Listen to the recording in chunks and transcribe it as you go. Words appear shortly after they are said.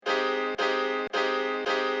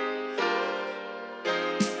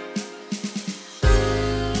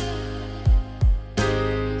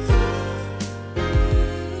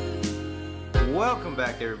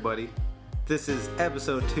back, everybody. This is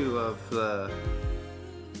episode 2 of the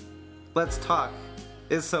Let's Talk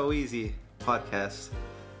It's So Easy podcast.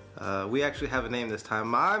 We actually have a name this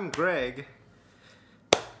time. I'm Greg.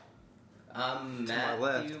 I'm my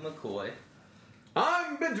left. Matthew McCoy.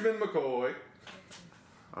 I'm Benjamin McCoy.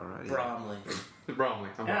 Alrighty. Bromley. Bromley.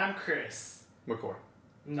 And I'm Chris. McCoy.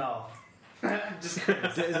 No. Just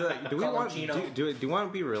Chris. Do we want? Colangino. Do you want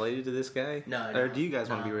to be related to this guy? No, Or no. do you guys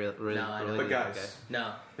want to No. be related No, I don't. to But this guys,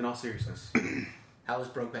 No. in all seriousness, How was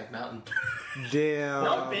Brokeback Mountain? guy? Damn.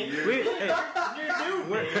 No, baby. Wait, hey, You're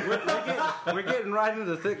new, we're getting right into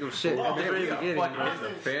the thick of shit. Oh, At the very we got beginning, fucking bro. hit the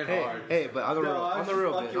fan Hey, hard. hey, but on the No, real, I on was the just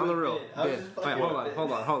real, fucking Ben, on the with real, Ben. I was Ben. just fucking Wait, hold with on, Ben.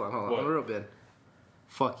 hold on. What? On the real, Ben.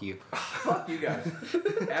 Fuck you. Fuck you guys,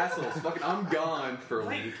 assholes. Fucking, I'm gone for a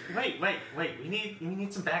week. Wait. We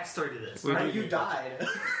need some backstory to this. We- Right? You died.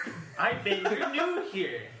 You're new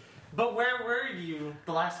here. But where were you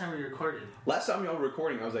the last time we recorded? Last time y'all were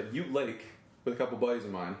recording, I was at Ute Lake with a couple buddies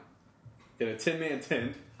of mine in a 10-man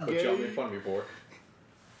tent, which y'all made fun of me for.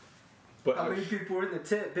 But How many people were in the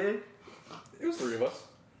tent, Ben? it was 3 of us.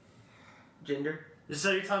 Gender?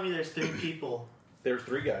 So you're telling me there's 3 people There were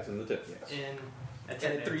 3 guys in the tent. Yes. in a And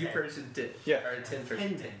 10 a 3-person tent. Yeah. Or a 10-person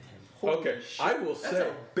 10 tent. Okay, I will That's say.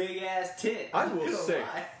 a big ass tent. I I'm will not gonna say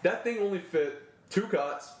lie. that thing only fit 2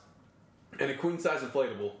 cots and a queen size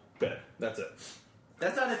inflatable bed. That's it.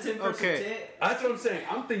 That's not a 10-person Okay. tent. That's what I'm saying.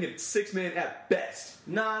 I'm thinking 6-man at best.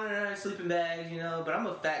 No, sleeping bags, but I'm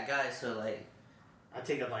a fat guy, so like, I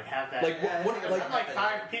take up like half that. Like, Yeah, what, I think like, I'm like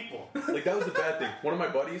 5 people. like that was the bad thing. One of my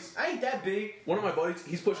buddies, I ain't that big.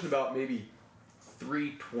 he's pushing about maybe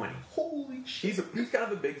 320. Holy shit. He's kind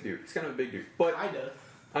of a big dude. But Kinda.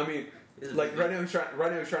 I mean, He's a like big right now he's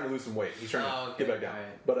trying to lose some weight. He's trying Oh, to okay. get back down.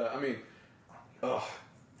 Alright. But I mean, oh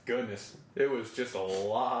goodness, it was just a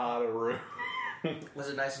lot of room. Was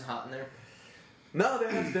it nice and hot in there? No,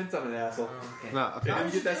 they had dents on an asshole. Oh, okay. No, It okay.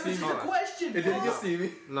 didn't get that That was steamy. just a question. It didn't get fuck. steamy.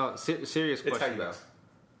 No, serious It's how question you though. ask.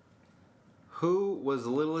 Who was the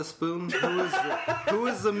littlest spoon? Who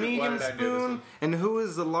is the medium did I do this spoon? one? And who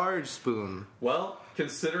is the large spoon? Well,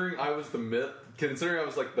 considering I was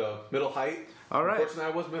like the middle height, All right.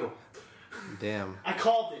 unfortunately I was middle. Damn. I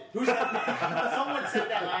called it. Who said that? Someone said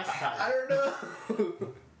that last time. I don't know.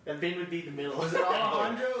 That Ben would be the middle. Was it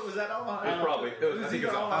Alejandro? Was that Alejandro? Probably. I think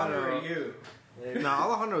it's all. Alejandro or you? No,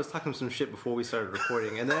 Alejandro was talking some shit before we started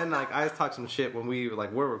recording, and then like I talked some shit when we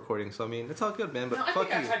were recording. So I mean, it's all good, man. But No, I fuck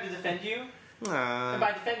think I you. tried to defend you. Nah. And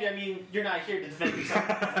by defend you, I mean you're not here to defend yourself.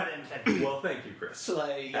 I didn't defend you. Well, thank you, Chris. So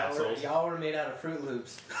like Assholes. y'all were made out of Fruit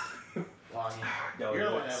Loops. Well, I mean, No, you're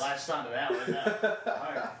the one it's- that latched onto that one.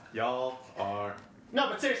 Alright. Y'all are. No,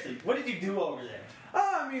 but seriously, what did you do over there?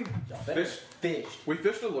 I mean, Y'all better fished. fished. We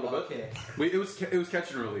fished a little bit. Okay. It was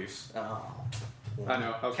catch and release. Oh. I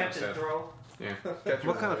know. I was Catch gonna and say. throw. Yeah. Catch and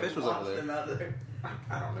What kind of release. fish was over Lost there? them out there.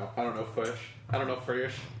 I don't know. I don't know fish. I don't know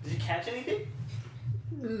fish. Did you catch anything?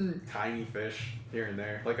 Tiny fish here and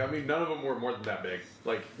there. Like I mean, none of them were more than that big.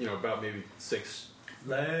 Like about maybe 6.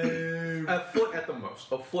 Lame. A foot at the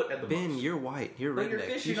most. A foot at the Ben, most. you're white. You're But you're redneck.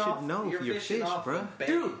 fishing You should off. know you're your fishing fish, off bro. a bank.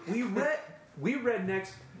 Dude, we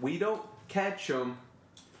rednecks, we don't catch them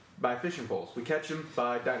by fishing poles. We catch them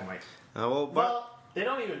by dynamite. Well, but Well, they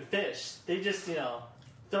don't even fish. They just, throw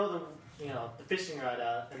the fishing rod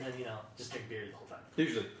out and then, just drink beer the whole time.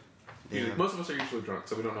 Usually. Yeah. Most of us are usually drunk,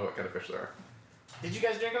 so we don't know what kind of fish there are. Did you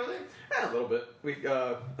guys drink over there? A little bit. We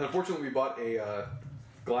unfortunately we bought a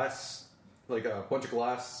glass, like a bunch of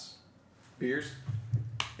glass beers,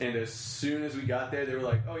 and as soon as we got there, they were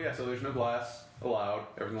like, "Oh yeah, so there's no glass allowed,"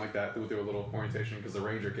 everything like that. They would do a little orientation because the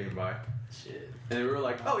ranger came by, Shit. and we were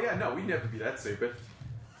like, "Oh yeah, no, we'd never be that stupid."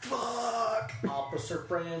 Fuck. Officer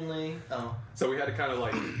friendly. Oh. So we had to kind of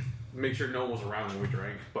like make sure no one was around when we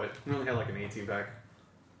drank, but we only had like an 18 pack.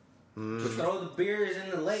 Throw the beers in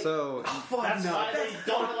the lake. so Fuck That's why they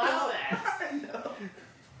don't allow that. I know.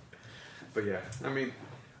 But yeah, I mean,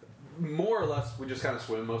 more or less, we just kind of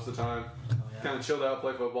swim most of the time. yeah. Kind of chilled out,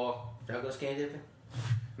 play football. Y'all go skinny dipping?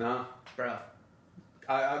 No, Bro.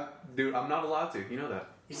 dude, I'm not allowed to. You know that.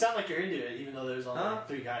 You sound like you're into it, even though there's only Huh?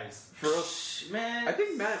 3 guys. For us, Man. I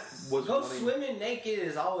think Matt was Go wanting- swimming naked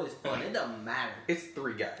is always fun. It doesn't matter. It's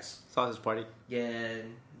 3 guys. sausage party. Yeah,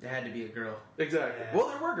 there had to be a girl. Exactly. Yeah. Well,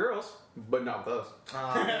 there were girls, but not with us.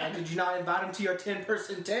 Man, did you not invite him to your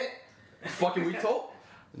 10-person tent? Fucking, we told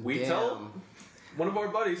Damn. one of our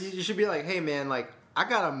buddies. You should be like, hey man, like I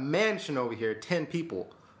got a mansion over here, 10 people.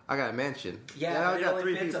 I got a mansion. Yeah, And I but it got only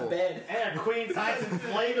 3 fits people. a bed. And a queen size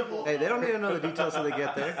inflatable. Hey, they don't need to know the details till they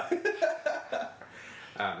get there.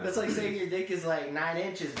 I don't know. That's like saying your dick is like 9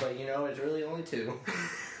 inches, but it's really only 2.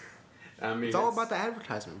 I mean, It's all about the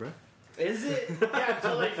advertisement, bro. Is it? Yeah,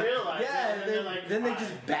 until they realize. Yeah, it, and they, they're like, then they "Fine."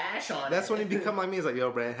 just bash on That's it. when he become like me. He's like,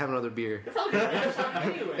 yo, Brad, have another beer. Probably bash on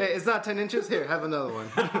it anyway. Hey, it's not 10 inches. Here, have another one.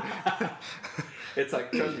 It's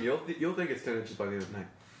like, trust me, you'll think it's 10 inches by the end of the night.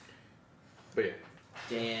 But yeah.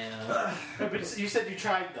 Damn. But you said you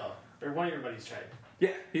tried though, or one of your buddies tried. Yeah,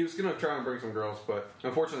 he was gonna try and bring some girls, but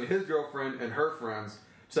unfortunately his girlfriend and her friends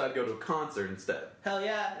decided to go to a concert instead. Hell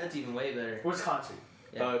yeah, that's even way better. Which concert?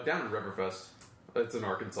 Yeah. Down in Riverfest. It's in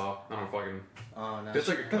Arkansas. I don't fucking. Oh no. It's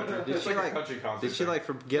like a country. Did It's she like a like- country concert. Did she like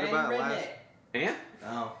forget Dang about it redneck. last? And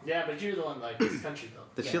Oh. Yeah, but you're the one like this country though.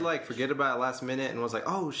 Did she Yeah. like forget about it last minute and was like,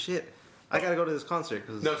 oh shit, I gotta go to this concert?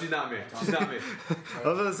 Cause no, she's not me. She's not me. I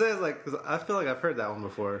was gonna say, like, 'cause I feel like I've heard that one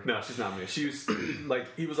before. No, she's not me. She was like,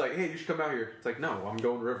 he was like, hey, you should come out here. It's like, no, I'm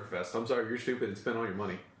going to Riverfest. I'm sorry, you're stupid and spend all your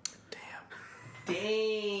money.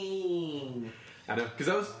 Dang. I know,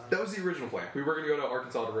 because that was the original plan. We were gonna go to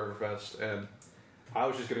Arkansas to Riverfest, and I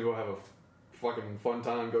was just gonna go have a fucking fun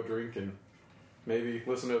time, go drink, and maybe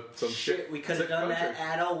listen to some shit. We could sick have done country.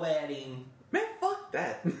 that at a wedding. Man, fuck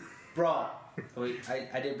that. Bro. Wait,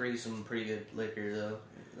 I did bring some pretty good liquor though.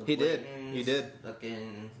 The He did. Blayton's, You did.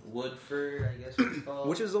 Fucking Woodford, I guess what it's called.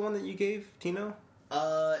 Which is the one that you gave Tino?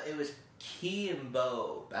 It was Key and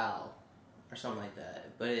Bow Bow or something like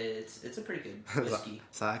that. But it's a pretty good whiskey.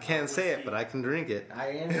 So I can't say it, but I can drink it.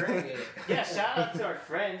 I didn't drink it. Yeah, shout out to our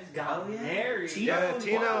friends got Oh, yeah. married. Tino Yeah, and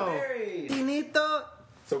Tino. Bob married. Tinito.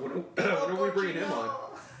 So when are we bringing him on?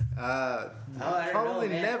 Oh, I don't Probably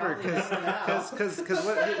know, man. never, Probably never now. because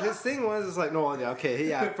what his thing was is like, no, yeah, okay,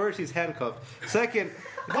 yeah. First he's handcuffed. Second,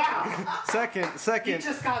 Wow! He second,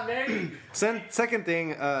 just got married. second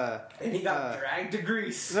thing. And he got dragged to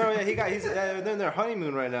Greece. No, yeah, he's they're in their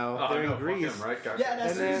honeymoon right now. Oh, they're no, in Greece. Fuck him, right? Yeah, and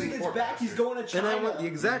as And soon as he then- gets back, he's going to And China. then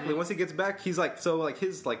exactly once he gets back, he's like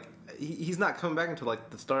his he's not coming back until like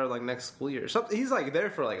the start of like next school year. Something he's like there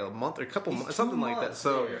for like a month or a couple He's months, 2 something like that. months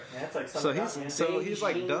So there. Yeah, it's like so something he's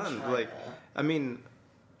like Beijing, done. China. Like I mean,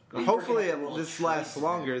 He's hopefully working at World this Trade lasts Center.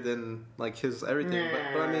 longer than like his everything.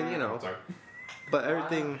 But I mean, you know, Sorry. but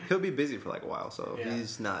everything he'll be busy for like a while, so Yeah.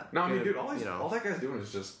 he's not. No, I mean, gonna, dude, all you know. all that guy's doing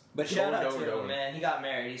is just. But shout out going, to him, man. He got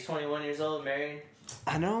married. He's 21 years old, married.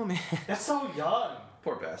 I know, man. That's so young.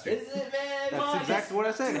 Poor bastard. Is it, man? That's Well, I exactly guess- what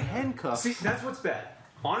I said. Handcuffs. See, that's what's bad.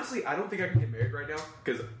 Honestly, I don't think I can get married right now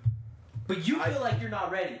because But you feel like you're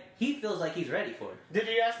not ready. He feels like he's ready for it. Did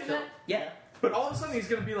you ask him So, that? yeah. But all of a sudden, he's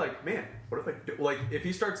gonna be like, "Man, what if I do?" Like, if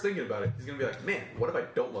he starts thinking about it, he's gonna be like, "Man, what if I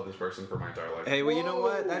don't love this person for my entire life?" Hey, well, you know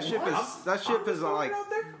what? That ship What? is that ship I'm is throwing like. it out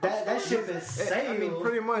there. That ship is sailed. I mean,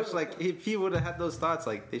 pretty much. Like, if he would have had those thoughts,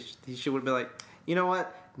 like, he should have been like, you know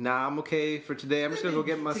what? Nah, I'm okay for today. I'm just gonna go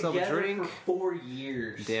get myself a Together drink. for 4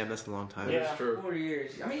 years. Damn, that's a long time. Yeah. It's true. 4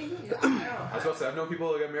 years. I mean, I don't I know. was about to say, I've known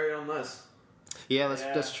people that got married on less. Yeah,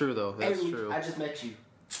 Yeah. that's true though. That's Hey, true. I just met you.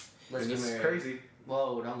 Let's And get this is married. crazy.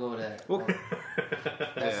 Whoa, don't go with that. Well,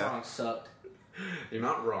 That yeah. song sucked. You're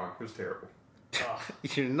not wrong. It was terrible. Oh.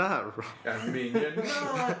 You're not wrong. I mean, you're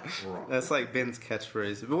not wrong. That's like Ben's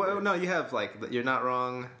catchphrase. But well, no, you have like, you're not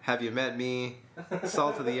wrong. Have you met me?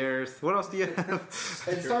 Salt of the earth. What else do you have?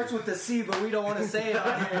 It starts with the C, but we don't want to say it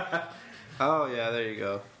on here. Oh yeah, there you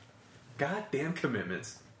go. Goddamn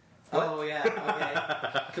commitments. Oh, yeah,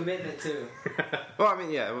 okay. Commitment, too. Well, I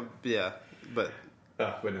mean, yeah, but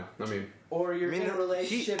But no, I mean, Or you're I mean, in a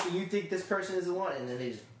relationship and you think this person is the one, and then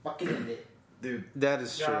they just fucking end it. dude. that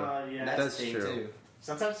is true. Yeah. That's, That's the thing, true. too.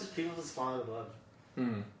 Sometimes just people just fall in love.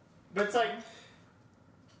 Mm. But it's like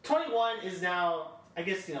 21 is now, I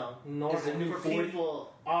guess, normal Is the new for 40?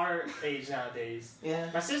 people our age nowadays. Yeah.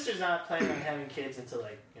 My sister's not planning on having kids until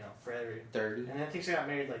like forever, 30. and I think she got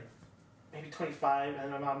married like maybe 25, and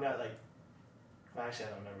then my mom got like, well, actually I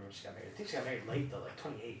don't remember when she got married. I think she got married late though, like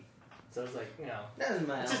 28. So it's like That was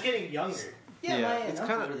my it's just getting younger. Yeah, Yeah, my aunt it's and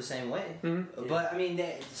uncle kinda- were the same way. Mhm. But I mean,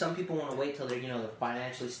 some people want to wait till they're they're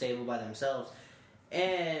financially stable by themselves,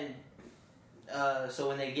 and so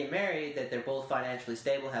when they get married, that they're both financially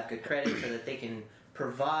stable, have good credit, so that they can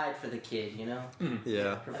provide for the kid.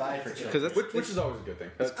 Yeah. Provide for That's children. Because Which is always a good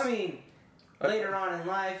thing. That's, I mean, later on in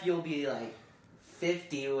life, you'll be like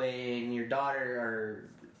 50 when your daughter or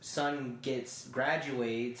son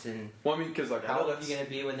graduates, and well, I mean, because like I how know old are that's you gonna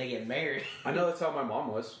be when they get married? I know that's how my mom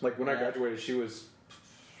was. Like when I Yeah. graduated, she was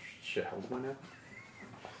shit. How old am I now?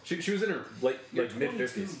 She was in her late You're like mid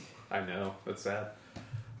 22. 50s. I know that's sad,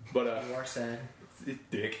 but You are sad.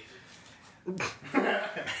 dick. Yeah,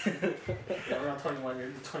 around 21, you're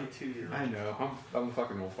the 22-year-old. I know. I'm a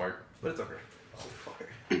fucking old fart, but it's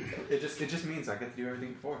okay. It just means I get to do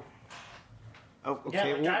everything before. oh, Yeah,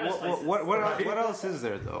 okay, like driver's license. what else is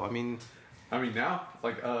there though? I mean, I mean, now,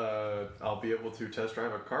 like, I'll be able to test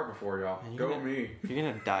drive a car before y'all. Man, Go me. You're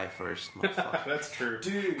gonna die first, motherfucker. That's true.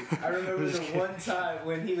 Dude, I remember the one time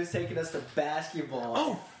when he was taking us to basketball.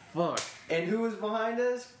 Oh, fuck. And who was behind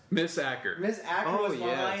us? Miss Acker. Miss Acker Oh, was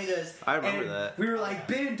behind yes. us. I remember and that. We were like,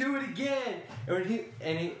 Ben, do it again.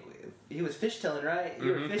 And he was fishtailing, right?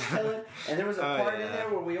 You were fishtailing, and there was a part in there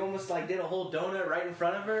where we almost like did a whole donut right in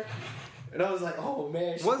front of her. And I was like, oh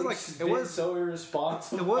man, she was so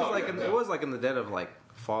irresponsible. It was like in the dead of like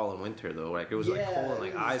fall and winter though. Like it was like cold and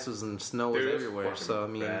like ice was and snow was everywhere. So I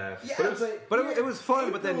mean, but it was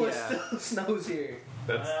fun. But then still snows here.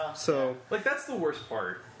 That's so like that's the worst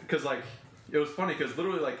part because like it was funny because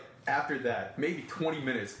literally like after that maybe 20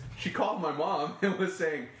 minutes she called my mom and was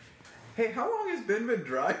saying, hey, how long has Ben been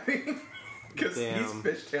driving? Because he's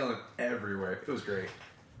fishtailing everywhere. It was great.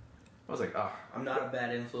 I was like, I'm not a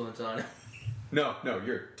bad influence on it. No,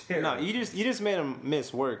 you're terrible. No, you just made him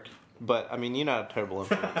miss work. But I mean, you're not a terrible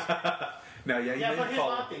influence. No, yeah, but his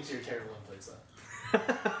mom thinks you're a terrible influence.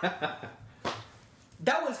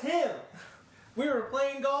 That was him. We were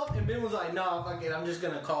playing golf, and Ben was like, "No, fuck it, I'm just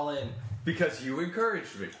gonna call in." Because you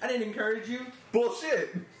encouraged me. I didn't encourage you.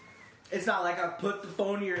 Bullshit. It's not like I put the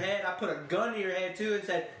phone to your head. I put a gun to your head too and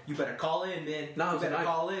said, "You better call in, Ben. No, you better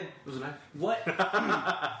call in." It was a knife. What?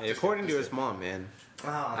 Hey, according to his mom, man.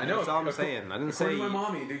 I know. That's all I'm saying. I didn't say. According to my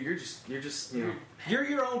mommy, dude, you're just, you know. You're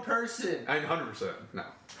your own person. I'm 100%. No.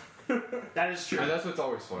 That is true. And that's what's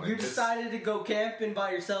always funny. You decided to go camping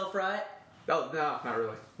by yourself, right? Oh, no, not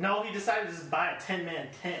really. No, he decided to just buy a 10-man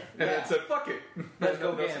tent. And Yeah. then said, fuck it. Let's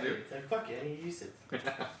go Nothing else to camping. do. It's like, fuck it, he used it.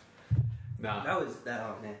 Nah. That was that.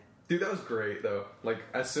 Oh man. Dude, that was great, though. Like,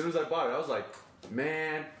 as soon as I bought it, I was like,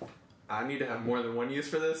 man, I need to have more than one use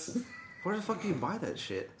for this. Where the fuck do you buy that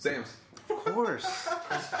shit? Sam's. Of course.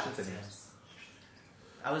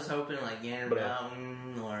 I was hoping like Gander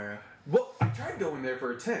Mountain or. Well, I tried going there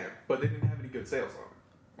for a tent, but they didn't have any good sales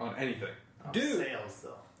on anything. Dude. Sales,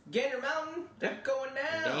 though. Gander Mountain, they're going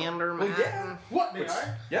down. Gander Well, Mountain. yeah. What? They Which-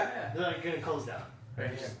 are? Yeah. They're like, gonna close down.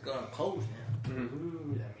 Right here, going close now.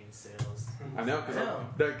 Ooh, that means sales. I know, because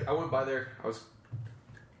I went by there. I was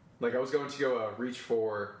going to go reach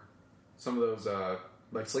for some of those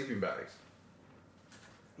like sleeping bags.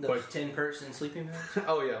 Those 10-person sleeping bags.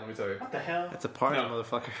 Oh yeah, let me tell you. What the hell? That's a party, No.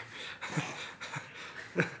 motherfucker.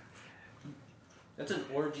 That's an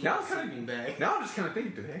orgy Now I'm kinda- sleeping bag. Now I'm just kind of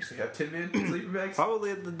thinking, do they actually have 10-man sleeping bags?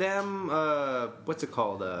 Probably at the damn what's it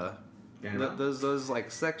called? Those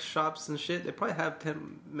like sex shops and shit. They probably have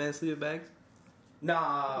 10-man sleeping bags.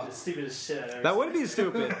 Nah. The stupidest shit I've ever That seen. would be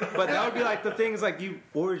stupid, but that would be like the things like you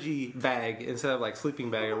orgy bag instead of like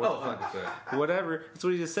sleeping bag or what Oh, the fuck. 100%. Whatever. That's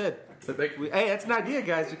what he just said. Hey, that's an idea,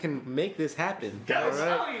 guys. We can make this happen. Guys, all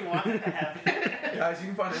right? how you want it to happen? Guys, you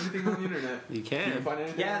can find anything on the internet. You You can can. find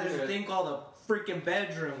anything Yeah, on the there's a internet. thing called a freaking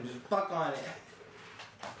bedroom. Just fuck on it.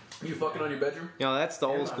 You fucking on your bedroom? You know, that's the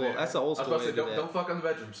Yeah, old my school. man. That's the old I was school about way to to say, do don't that. fuck on the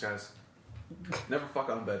bedrooms, guys. Never fuck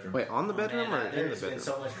on the bedroom. Wait, on the bedroom Man, or in the there's bedroom? been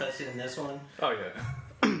so much cussing in this one. Oh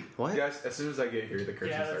yeah. What? Guys, as soon as I get here, the cursing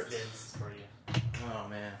Yeah, that's starts. Vince for you. Oh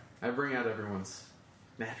man. I bring out everyone's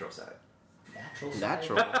natural side. Natural.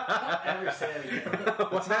 Natural. Don't ever say that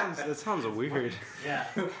again. That sounds weird. Yeah.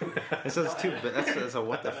 It sounds too. That's a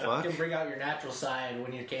what the You fuck? can bring out your natural side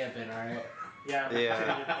when you're camping, alright? Yeah.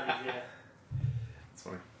 Yeah. It's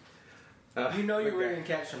funny. You know you were okay. gonna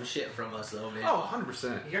catch some shit from us though, man. Oh,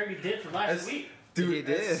 100%. You already did for last As- week. Dude, He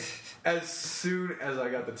did. As soon as I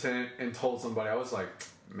got the tent and told somebody, I was like,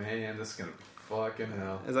 man, this is gonna fucking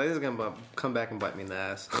hell. It's like this is gonna come back and bite me in the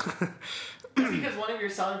ass. It's because one of your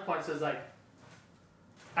selling points was like,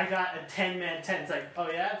 I got a 10-man tent. It's like, oh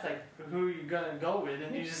yeah? It's like, who are you gonna go with?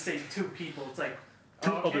 And you just say 2 people. It's like,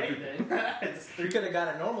 Two other okay people. then. It's You could have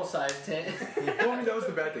got a normal sized tent. Well, I mean, that was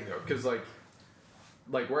the bad thing though, because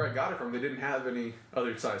like where I got it from, they didn't have any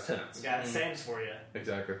other size tents. got Sam's for you.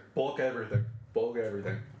 Exactly. Bulk everything. Bulk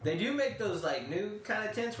everything. They do make those like new kind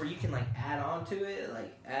of tents where you can like add on to it,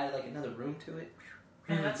 like add like another room to it.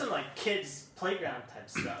 Man, that's some like kids playground type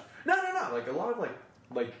stuff. No. Like a lot of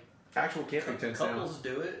like actual camping tents now. Couples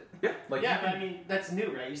do it. Yeah. Like Yeah, you but can- I mean that's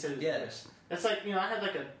new, right? You said it was Yes. That's like, I had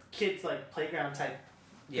like a kids like playground type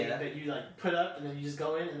thing Yeah. that you like put up and then you just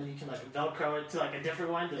go in and then you can like Velcro it to like a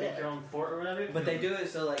different one to make your own fort or whatever. But they do it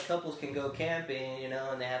so like couples can go camping, and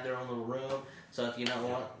they have their own little room. So if you don't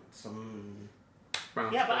want some,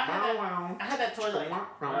 Yeah, but I had that toy like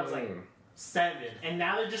when I was like 7, and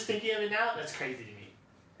now they're just thinking of it now. That's crazy to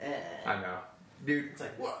me. I know, dude. It's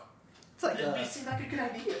like what? it's like It seemed like a good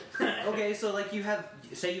idea. okay, so like you have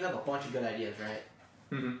a bunch of good ideas, right?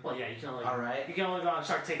 Mm-hmm. Well, yeah, you can only Alright. go on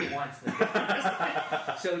Shark Tank once. Then.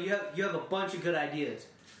 So you have a bunch of good ideas.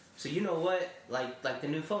 So you know what? Like the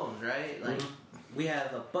new phones, right? Like we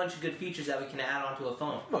have a bunch of good features that we can add onto a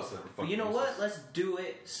phone. Most of them are But fucking you know useless. what? Let's do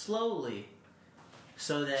it slowly,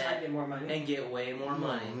 so Try to that get more money. and get way more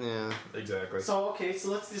money. Yeah. Exactly. So okay,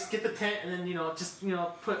 so let's just get the tent and then just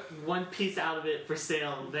put one piece out of it for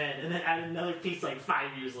sale then, and then add another piece like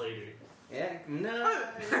 5 years later. Yeah, no.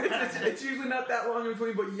 it's usually not that long in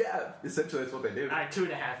between, but yeah, essentially that's what they do. All right,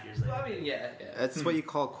 2.5 years later. I mean, yeah. That's what you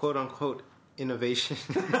call quote unquote innovation.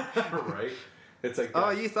 Right? It's like Oh,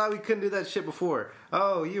 you thought we couldn't do that shit before.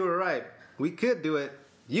 Oh, you were right. We could do it.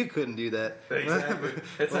 You couldn't do that. exactly.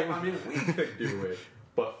 It's like, I mean, we could do it,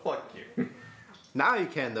 but fuck you. Now you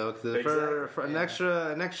can though, because for an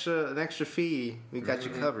Exactly. extra fee, we got you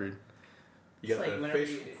covered. You It's got like the whenever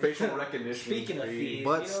facial recognition. Speaking of fee, fees,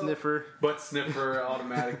 Butt you know, sniffer. butt sniffer,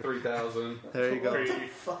 automatic 3,000. There you go. Free.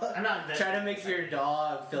 Fuck. I'm not that. Try to make your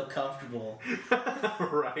dog feel comfortable.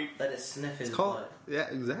 Right. Let it sniff his It's called. butt. Yeah,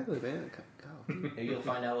 exactly, man. Go. Maybe you'll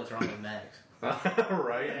find out what's wrong with Max.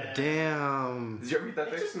 Right. Yeah. Damn. Did you ever read that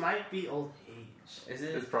It thing? just might be old age, Is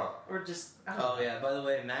It's it? probably. or just. I don't Oh know. yeah. By the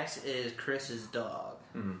way, Max is Chris's dog.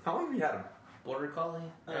 How long have you had him? Border collie.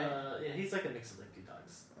 Right? Yeah, he's like a mix of like 2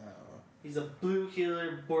 dogs. Oh. He's a blue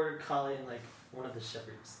heeler, border collie, and like one of the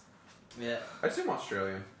shepherds. Yeah. I assume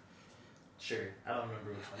Australian. Sure, I don't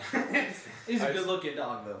remember which one. He's a I- good-looking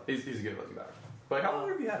dog though. He's a good looking dog. But how long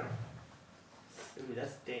have you had him? Ooh,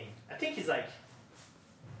 that's dang. I think he's like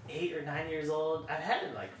 8 or 9 years old. I've had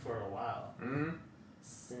him like for a while. Mm-hmm.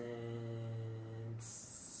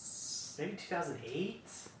 Since maybe 2008?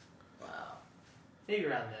 Wow. Maybe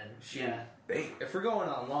around then. Shoot. Yeah. If we're going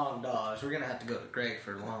on long dogs, we're gonna have to go to Greg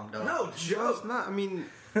for long dogs. No No, it's joke. not. I mean,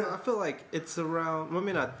 I feel like it's around. Well, I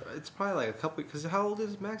mean, it's probably like a couple. Because how old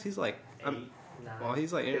is Max? He's like. 8, 9. Well,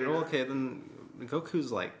 he's like. Okay, then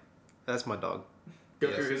Goku's like. That's my dog.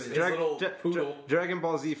 Goku, Yes. his Drag- little Dra- poodle. Dragon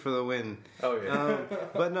Ball Z for the win. Oh yeah.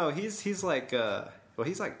 But no, he's like. Well,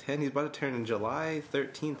 he's like 10. He's about to turn in July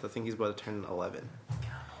 13th. I think he's about to turn 11.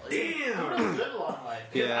 Poodles live a long life.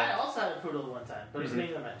 'Cause Yeah. I also had a poodle one time, but it was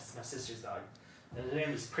named my sister's dog. And her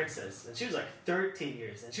name was Princess, and she was like 13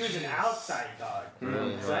 years, and she was an outside dog.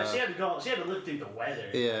 Really? So Wow. she had to live through the weather.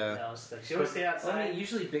 Yeah. You know, so she always stayed Well, outside. I mean,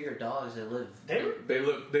 usually bigger dogs they live. They were,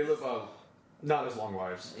 They live not as long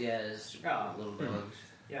lives. Yeah, it's Oh. little dogs.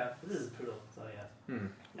 yeah, this is a poodle, so yeah. Hmm.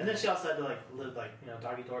 And then she also had to like live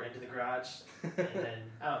doggy door into the garage, and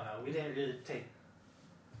then I don't know. We didn't really take.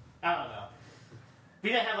 I don't know. We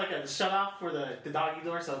didn't have like a shut off for the doggy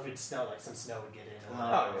door, so if it snowed, like some snow would get in. Or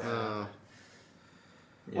Oh, whatever. Oh.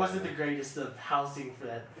 Wasn't the greatest of housing for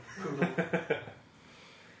that poodle.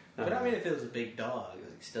 But I mean, if it was a big dog,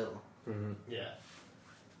 like still. Mhm. Yeah.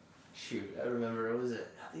 Shoot, I remember it was I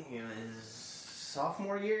think it was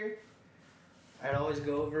sophomore year. I'd always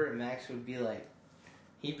go over and Max would be like,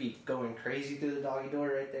 he'd be going crazy through the doggy door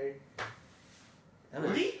right there. That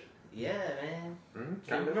was- Really? Yeah, man.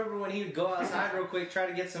 Mhm. I remember when he would go outside real quick, try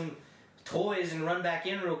to get some toys and run back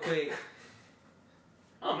in real quick.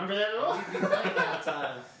 I don't remember that at all. We'd be playing all the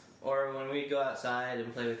time. Or when we'd go outside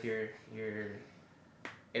and play with your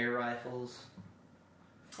air rifles.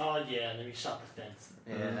 Oh yeah, and then we shot the fence.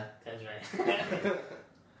 Yeah. That's right.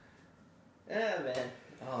 Yeah, man.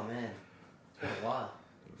 Oh, man. It's been a while.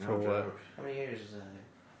 For what? How many years was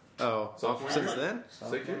that? Oh, Sophomore since year? then?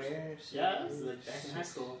 Sophomore years? years? Yeah, it was like back in high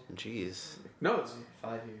school. Jeez. No, it's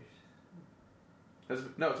 5 years.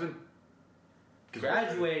 it's been.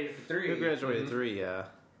 Graduated for 3. We graduated Mhm. 3, yeah.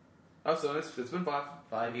 Oh, so it's been 5.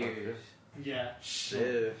 5 years. Yeah.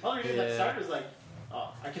 Shit. The only reason that Yeah. started was like,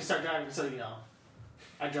 oh, I can start driving, so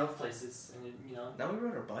I drove places, and Now we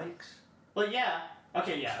rode our bikes. Well, yeah.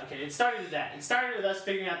 Okay, yeah. Okay, it started with that. It started with us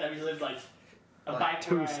figuring out that we lived like a Like bike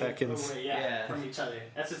 2 ride seconds. away, Yeah. from each other.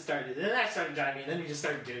 That's what started. And then I started driving, and then we just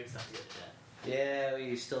started doing stuff together. Yeah,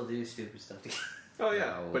 we still do stupid stuff together. Oh yeah,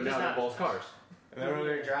 No, but now it's it not- involves cars. Remember we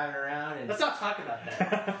were driving around and... Let's not talk about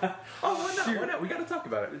that. Oh, why not? Why not? We gotta talk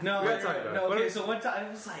about it. No, we gotta talk about no. it. Okay, so one time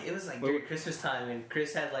it was like during Christmas time, and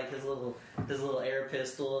Chris had like his little air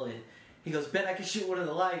pistol, and he goes, "Bet I can shoot one of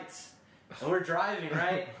the lights." And we're driving,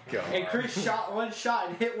 right? God. And Chris shot one shot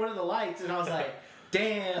and hit one of the lights, and I was like,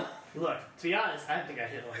 "Damn!" Look, to be honest, I didn't think I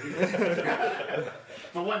hit one either.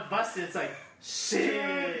 But one busted, it's like,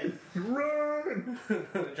 shit. Run!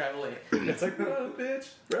 Drive away. It's like, run, bitch.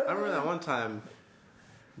 Run. I remember that one time,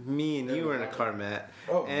 me and you were in a car, Matt.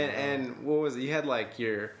 Oh, and what was it? You had like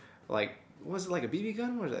your, like, was it like a BB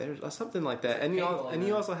gun? Was it or something like that? And you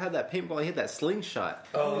paintball also had that paintball. You had that slingshot.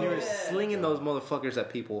 Oh, and you were yeah. slinging those motherfuckers at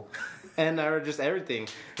people, and I heard just everything.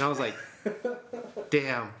 And I was like,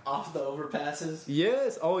 damn. Off the overpasses.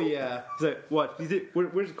 Yes. Oh yeah. He's like, what? You think,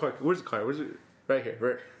 where's the car? Where's the car? Where's it? Right here.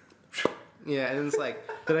 Right. Yeah, and it's like,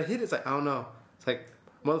 did I hit it? It's like, I don't know. It's like,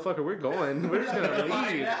 motherfucker, we're going. We're just gonna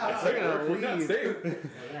leave. out. We're gonna We're not leave. staying. Yeah,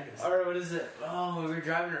 we're not gonna Or what is it? Oh, we were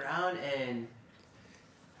driving around and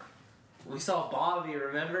we saw Bobby.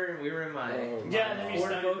 Remember? We were in my Oh, Yeah, and then we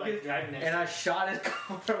Ford started Focus, like driving next. and I shot his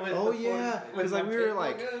car with. Oh the yeah, Ford, because like my we were paintball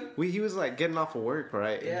like, gun. he was like getting off of work,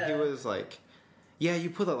 right? And Yeah. he was like, yeah, you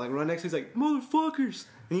put that like right next to. He's like, motherfuckers,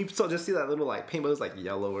 and you saw just see that little like paintball was like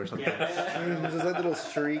yellow or something. Yeah. Just that little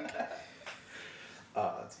streak.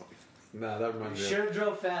 That's funny. Nah, that reminds me. Should have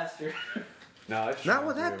drove faster. Nah, that just Not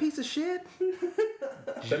with reminds that me piece of shit.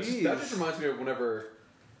 of- That just reminds me of whenever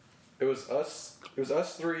it was us. It was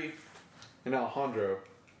us three and Alejandro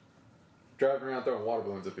driving around throwing water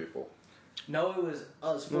balloons at people. No, it was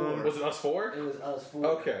us four. Was it us four? It was us four.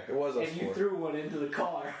 Okay, it was us And you four. threw one into the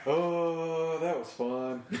car. Oh, that was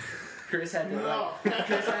fun. Chris had to No.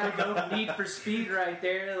 Chris had to go for Need for Speed right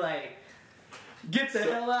there, like get the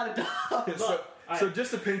hell out of Dodge. So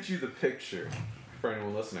just to paint you the picture for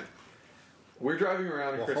anyone listening, we're driving around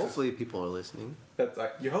and Well, Chris is, hopefully people are listening. that's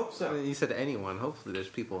you hope I so. mean, you said anyone. Hopefully there's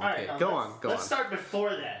people. All right, Okay, now go let's- on, go Let's on. start before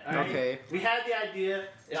that. All right? Okay. We had the idea.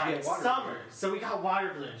 To All right, get water summer, balloons. so we got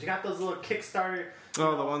water balloons. You got those little Kickstarter.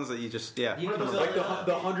 Oh, the ones that you just You What can was Like the Uh,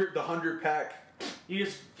 the 100 pack. You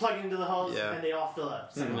just plug into the hose Yeah. and they all fill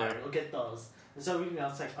up. So Mhm. all right, we'll get those. And so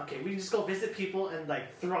it's like okay, we can just go visit people and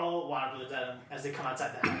like throw water balloons at them as they come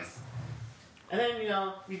outside the house. And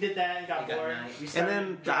then we did that and got It got bored. nice. We And started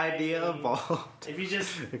then the idea driving. evolved. If you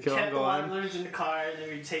just Okay, kept I'm the water going. balloons in the car and then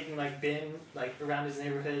we were taking like bin like around his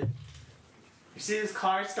neighborhood. You see this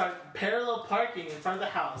car start parallel parking in front of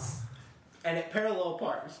the house. And it parallel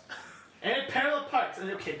parks. And it parallel parks. And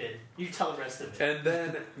okay, Ben, you tell the rest of it. And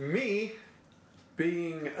then me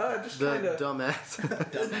being just The kind of,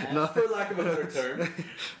 dumbass. No. for lack of a better term,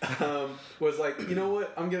 was like, you know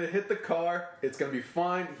what? I'm gonna hit the car. It's gonna be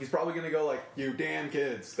fine. He's probably gonna go like, "You damn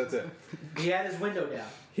kids." That's it. He had his window down.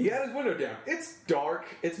 He had his window down. It's dark.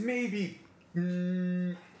 It's maybe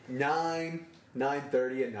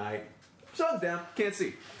 9:30 at night. Sun's down. Can't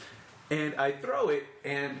see. And I throw it,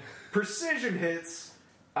 and precision hits.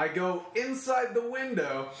 I go inside the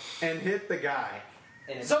window and hit the guy.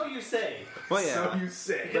 And So you say. Well, yeah. So you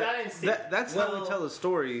say. Because I didn't see it. That's how Well- we tell the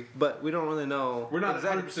story, but we don't really know. We're not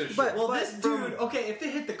exactly. 100% sure. But, well, but this from- dude, okay, if it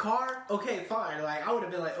hit the car, okay, fine. Like, I would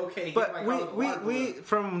have been like, okay, hit But my we, car with a we, water we, balloon.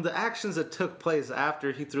 from the actions that took place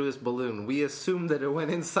after he threw his balloon, we assumed that it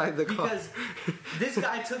went inside the car. Because this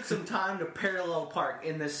guy took some time to parallel park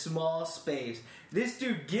in this small space. This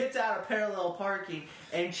dude gets out of parallel parking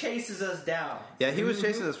and chases us down. Yeah, he was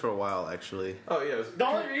chasing us for a while, actually. Oh yeah. It was, The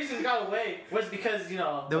only reason he got away was because,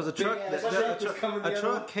 There was a Big truck. ass that- truck that- was coming the a other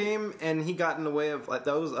truck way. came and he got in the way of like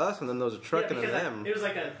that was us, and then there was a truck and because then them. it was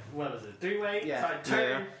like a, what was it, three-way? Yeah. So I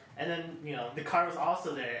turned, and then, the car was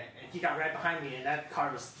also there, and he got right behind me, and that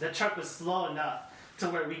truck was slow enough to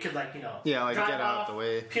where we could, Yeah, like, drive get out off, the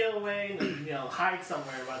way. peel away, and, hide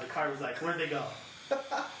somewhere while the car was like, where'd they go?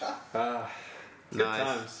 good Nice.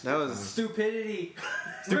 times. That Good was times. Stupidity.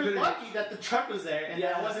 We're lucky that the truck was there, and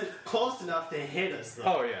Yeah. that wasn't close enough to hit us, though.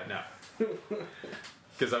 Oh yeah, no.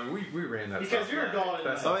 Because I mean, we ran that. Because stuff we were back. going, That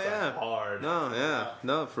like- stuff Oh, yeah. hard.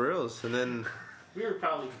 no, for reals. And then We were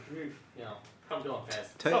probably going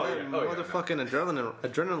fast. tell you Oh, that yeah. Oh, yeah, motherfucking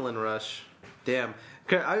adrenaline rush. Damn.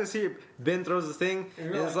 'Cause I just hear Ben throws the thing,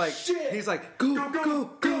 and you're it's like, like, "Shit." he's like, go.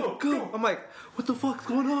 I'm like, what the fuck's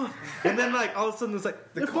going on? And then like all of a sudden it's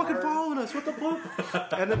like, they're fucking car. following us. What the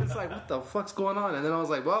fuck? And then it's like, what the fuck's going on? And then I was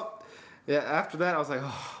like, well, yeah. After that, I was like,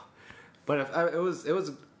 oh. But it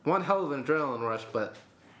was one hell of an adrenaline rush. But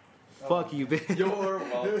fuck you, Ben. You're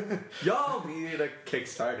welcome. Y'all needed a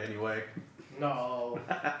kickstart anyway. No,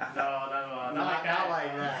 not like Not that.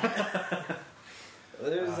 like that.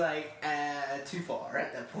 It was like too far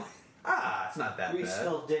at that point. It's not that We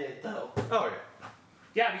still did it though. Oh yeah.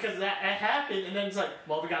 Yeah, because that happened, and then it's like,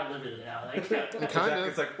 well, we gotta live with it now. Like, Kind of.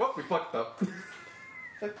 It's like, well, we fucked up.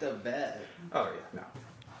 Fuck the bed. Oh yeah,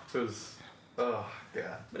 no. It was. Oh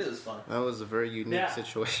god. But it was fun. That was a very unique Yeah.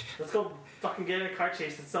 situation. let's go fucking get in a car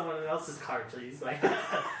chase in someone else's car, please. Like,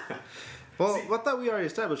 Well, what that we already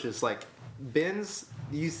established is like Ben's.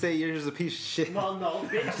 You say yours is a piece of shit. well, no,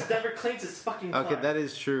 bitch just never cleans his fucking car. Okay, that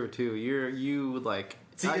is true too. You like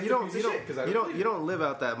See, you it's a don't piece you of don't shit, 'cause I you don't don't you don't live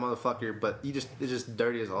out that motherfucker, but it's just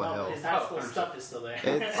dirty as all No, hell. his high school 100%. stuff is still there.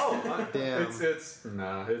 It's damn. It's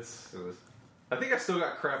no. It was. I think I still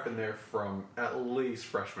got crap in there from at least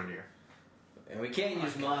freshman year. And we can't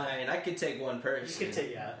use mine. I could take one person. You can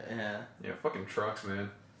take out. Yeah. Yeah, fucking trucks, man.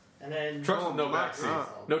 And then Trucks with no my- backseats,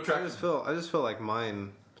 no I track. just feel like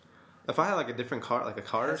mine. If I had like a different car, like a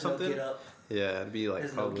car or Has no something, get up. Yeah, it'd be like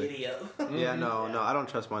There's no probably. giddy up. Yeah, no, I don't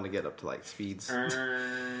trust mine to get up to like speeds.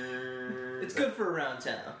 It's good for around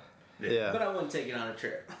town, Yeah. but I wouldn't take it on a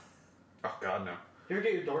trip. Oh God, no. You ever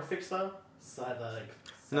get your door fixed though? Still have that like.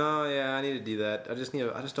 No, yeah, I need to do that. I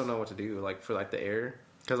just don't know what to do like for like the air,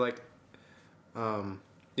 cause like,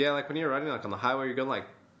 yeah, like when you're riding like on the highway, you're going like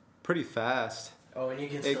pretty fast. Oh, and you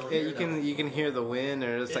can still hear You can hear the wind,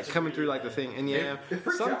 or it's like just coming through really like the bad. thing, and yeah, It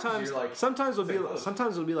freaks out 'cause sometimes you're, like, sometimes it'll be so close.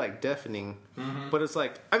 sometimes it'll be like deafening, Mm-hmm. but it's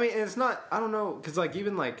like I mean it's not I don't know because like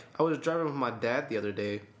even like I was driving with my dad the other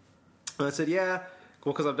day, and I said well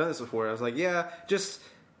because I've done this before, I was like just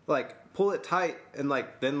like pull it tight and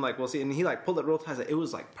like then like we'll see, and he like pulled it real tight, it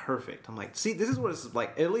was like perfect. I'm like, see, this is what it's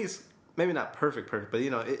like, at least maybe not perfect, but you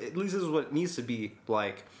know at least this is what it needs to be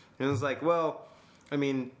like. And it's like, well, I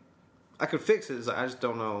mean I could fix it, I just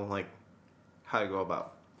don't know like how to go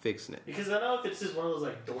about fixing it. Because I know if it's just one of those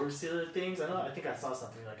like door sealer things, I think I saw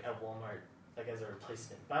something like at Walmart like as a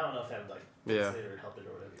replacement, but I don't know if that would like Yeah. fix it or help it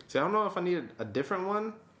or whatever. See, I don't know if I needed a different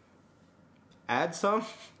one, add some,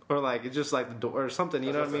 or like it's just like the door or something.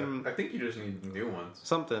 You know what I mean? I think you just need new ones.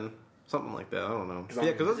 Something like that. I don't know. 'Cause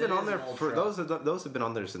Yeah, because those have been it on is there an old for truck. those have been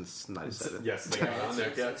on there since '97. Yes, they Yeah, got it on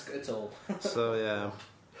there. it's old. So yeah,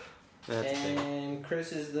 that's the thing. And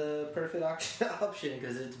Chris is the perfect option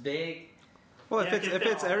because it's big. Well, Yeah, it it fits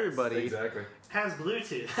fits everybody. Exactly. Has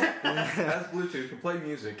Bluetooth, Has Bluetooth, can play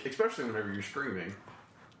music, especially whenever you're screaming.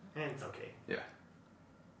 and it's okay. Yeah.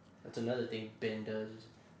 That's another thing Ben does.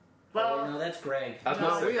 Well, Oh, no, that's Greg. I was No,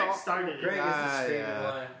 gonna say, we Greg all- started it. Greg is the Ah, screaming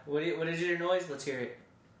yeah. one. What is your noise? Let's hear it.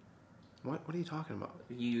 What are you talking about?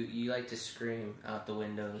 You like to scream out the He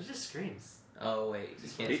windows. just screams. Oh wait, you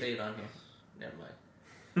can't say it on here. Never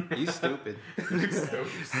mind. You stupid.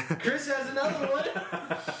 Chris has another one.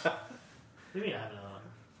 What do you mean I have another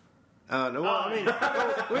one? No, well, I mean,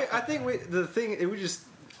 I think we just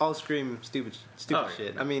all scream stupid Oh,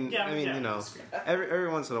 shit. I mean, Yeah, you we know, scream. every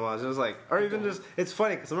once in a while, it's just like, or even just, it's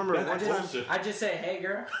funny because I remember Yeah, one I time. just- I just say, "Hey,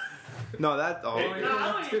 girl." No, that oh, Hey, No,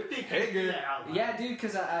 I don't even think Hey, you do good. that out loud. Yeah, dude,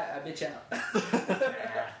 because I bitch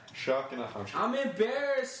out. Shock and a hunch. I'm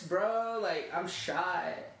embarrassed, bro. Like I'm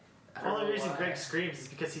shy. I The don't only know reason why. Greg screams is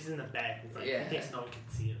because he's in the back. He's like, Yeah. he thinks no one can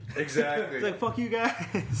see him. Exactly. it's like fuck you guys.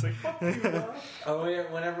 It's like fuck you. Oh,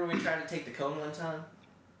 whenever we tried to take the cone one time.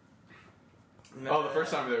 Oh, the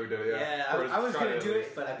first time that we did it, yeah. Yeah, First I was try gonna at do least.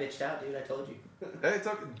 it, but I bitched out, dude. I told you. Hey, it's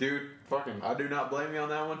okay. Dude, fucking, I do not blame you on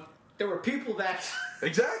that one. There were people back.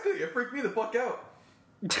 Exactly, it freaked me the fuck out.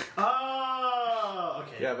 Oh,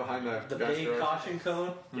 okay. Yeah, behind the The gas big garage. caution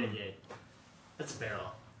cone. Yeah. That's a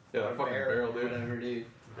barrel. Yeah, that fucking barrel, dude. Whatever, dude.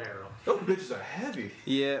 Barrel. Those bitches are heavy.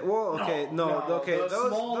 Yeah, well, okay, No, okay, the those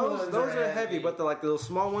small ones those are are heavy, heavy. but the like the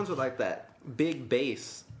small ones with like that big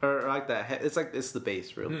base or like that. It's like it's the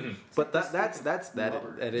base, really. Mhm. But that's that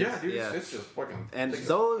rubber. it is. Yeah, dude, yeah. it's just fucking. And thick as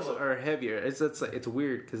those fuck. are heavier. It's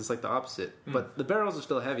weird because it's like the opposite. But the barrels are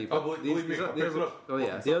still heavy. But Oh, believe me, I'll pick it up. oh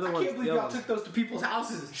yeah, the other I ones. can't believe the y'all other ones. took those to people's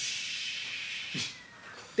houses.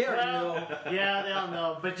 They already know. Yeah, they all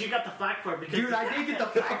know. But you got the flack for it because Dude, I did get the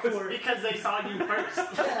flack for it. because they saw you first.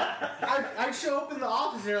 I show up in the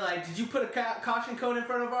office and they're like, "Did you put a caution cone in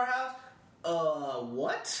front of our house?"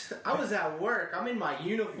 What? I was at work. I'm in my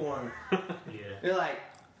uniform. Yeah. They're like,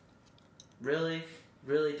 "Really?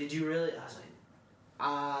 Really? Did you really?" I was like,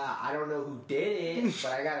 I don't know who did it,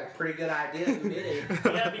 but I got a pretty good idea who did it.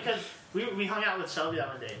 Yeah, because we hung out with Shelby that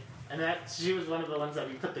one day, and that she was one of the ones that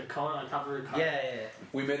we put the cone on top of her car. Yeah.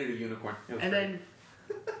 We made it a unicorn. It was And great.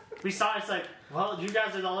 then we saw it's like, well, you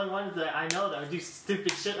guys are the only ones that I know that would do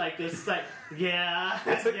stupid shit like this. It's like, yeah,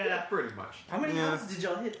 yeah. pretty much. How many Yeah. houses did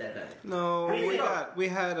y'all hit that night? No, Three. we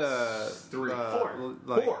had 3, Four.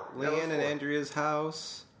 like Four. That was Leanne and 4. Andrea's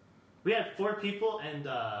house. We had 4 people, and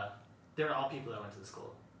they were all people that went to the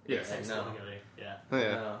school. Yes. Same I school know. together. Yeah. Oh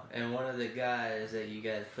yeah. No. And one of the guys that you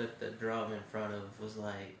guys put the drum in front of was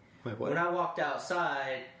like, Wait, what? when I walked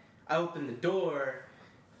outside, I opened the door,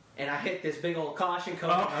 and I hit this big old caution cone.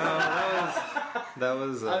 That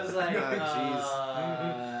was. I was like,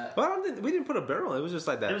 jeez. Well, I don't think we didn't put a barrel. It was just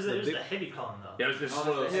like that. It was the a big- heavy cone though. Yeah, it was just Oh, one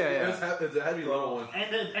of those. yeah, yeah. It's a heavy little one.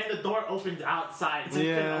 And the door opened outside. So you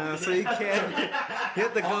couldn't Yeah, open so it. you can't. You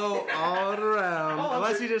have to go all around, Oh,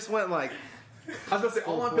 unless okay. you just went like. I was gonna say,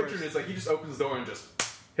 all Full I'm force. picturing is like he just opens the door and just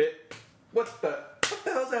hit. What the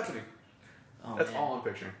hell's happening? Oh, That's man. all I'm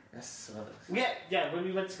picturing. That sucks. Yeah, when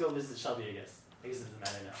we went to go visit Shelby, I guess it doesn't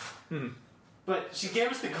matter now. Hmm. But she gave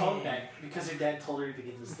us the cone back because her dad told her to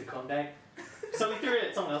give us the cone back. So we threw it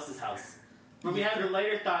at someone else's house. But we had the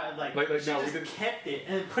later thought of like, Like, she no, we just didn't- kept it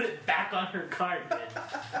and then put it back on her car again.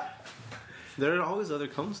 There are always other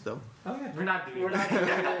cones though. Oh yeah. We're not doing We're not that.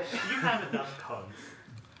 doing it. You have enough cones.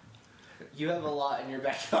 You have a lot in your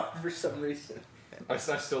backyard for some reason. I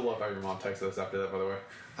still love how your mom texted us after that, by the way.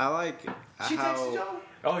 I like She how. texted John?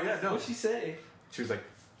 Oh, yeah, no. What'd she say? She was like,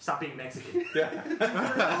 Stop being Mexican.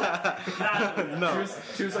 yeah. No.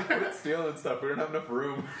 She was like, quit stealing stuff. We don't have enough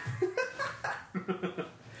room.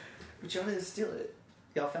 But y'all didn't steal it.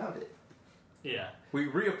 Y'all found it. Yeah. We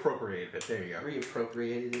reappropriated it. There you go.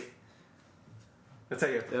 Reappropriated it. That's how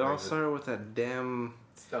you have to It all phrase it. started with that damn.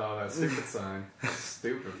 Oh, that stupid sign.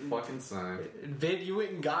 Stupid fucking sign. Vin, you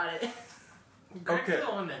went and got it. Greg's Okay. the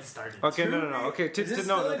one that started. Okay, no. Okay, Is this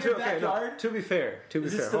still in your backyard? To be fair,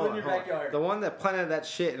 Is it still in your backyard? The one that planted that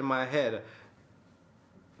shit in my head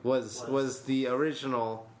was the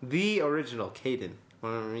original Caden.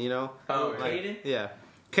 You know? Oh, Like, Caden? Yeah.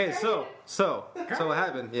 Okay, so what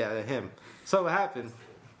happened? Yeah, him. So what happened?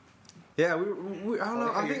 Yeah, we I don't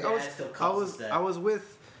know. I think I was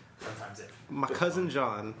with Sometimes it. my cousin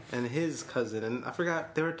John and his cousin, and I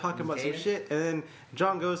forgot they were talking about some Caden? shit, and then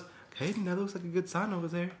John goes, "Caden, that looks like a good sign over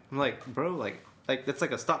there." I'm like, "Bro, like that's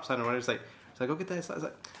like a stop sign." Or it's like, go get that sign. It's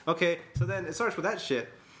like, okay. So then it starts with that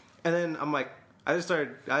shit, and then I'm like, I was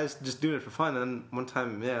just doing it for fun, and then one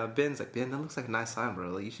time, yeah, Ben's like, "Ben, that looks like a nice sign, bro.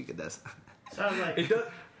 Like, you should get that sign." So I was like,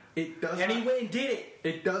 It does. And he not, went and did it.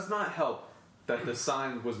 it does not help that the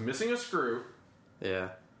sign was missing a screw, Yeah.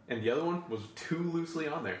 and the other one was too loosely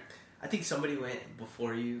on there. I think somebody went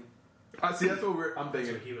before you. See, that's what I'm that's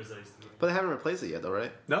thinking. what he was always doing. But they haven't replaced it yet, though,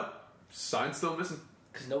 right? No, sign's still missing.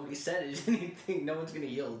 Because nobody said it. Anything. No one's going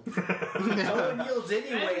to yield. No one yields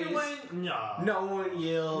anyways. Anyone? No. No one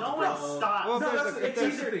yields. No bro. one stops. Well, No, there's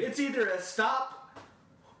that's- a- It's either a stop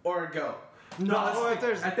or a go. No, if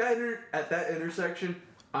there's At that intersection,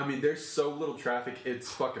 I mean, there's so little traffic, it's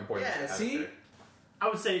fucking pointless. Yeah, to have see? it there. I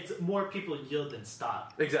would say it's more people yield than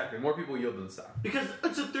stop. Exactly. More people yield than stop. Because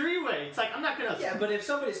it's a three-way. It's like, I'm not going to... Yeah, but if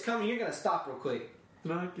somebody's coming, you're going to stop real quick.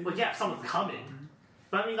 Well, yeah, if someone's coming.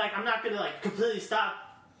 But I mean, like, I'm not going to, like, completely stop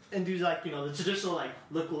and do, like, you know, the traditional, like,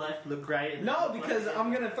 look left, look right. And No, look because left. I'm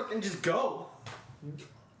going to fucking just go.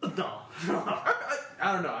 No.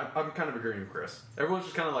 I don't know. I'm kind of agreeing with Chris. Everyone's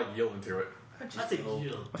just kind of like yielding to it. I think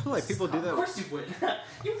yield. I feel like people do Of that. course you would.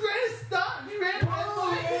 You ran to stop. You ran to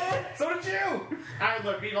man. So did you! Alright,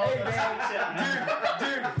 look, we've all Hey, done the man. same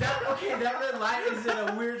shit. Dude, that red light is in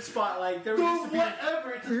a weird spot. Like, there used to be...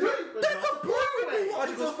 Whatever. It's a three-way. That's a four-way. It's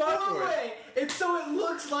logical a spot for it. four-way. And so it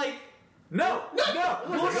looks like... No!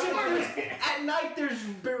 Bullshit. At night, there's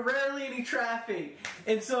rarely any traffic.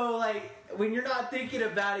 And so, like, when you're not thinking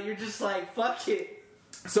about it, you're just like, fuck it.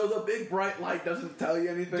 So the big bright light doesn't tell you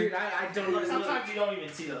anything? Dude, I don't Look, even look. sometimes you don't even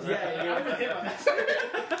see those. Yeah, yeah. I'm with him on that.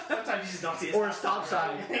 Sometimes you just don't see Or a stop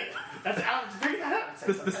sign. That's out. Bring that up.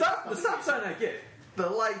 The stop sign I get. The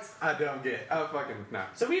lights I don't get. Oh, fucking, no.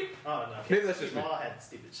 So we. Oh no. Maybe that's just We've me. all had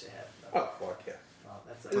stupid shit happen. Oh, fuck yeah. Oh,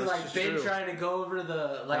 that's It was That's like just Ben true. trying to go over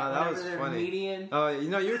the, like, No, that whenever was they're funny. median. Oh,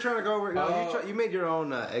 you were trying to go over. No, Oh. you made your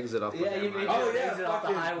own exit off. the Yeah, you damn made highway. your Oh, yeah, exit off the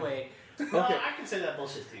fucking- highway. No, Okay. I can say that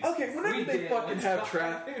bullshit too. Okay, whenever We they did fucking one have time.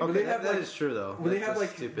 traffic, when Okay, they have that like, is true though. when they That's have like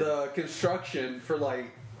just stupid. the construction for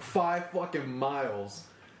like 5 fucking miles,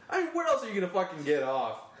 I mean, where else are you gonna fucking get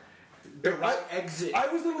off? The right exit. I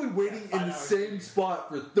was literally waiting in the same spot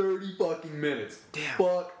for 30 fucking minutes. Damn.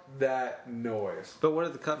 Fuck that noise. But what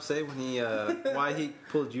did the cop say when he why he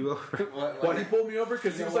pulled you over? Why he pulled me over?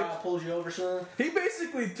 Because he was I like, pulled you over, son? he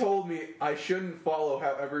basically told me I shouldn't follow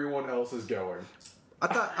how everyone else is going. I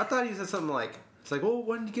thought he said something like, it's like, well,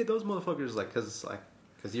 why didn't you get those motherfuckers? Like, cause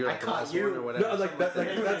you're I like the caught last you. one or whatever. No, like that, like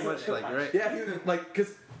Pretty that's much like right. Yeah, he was like,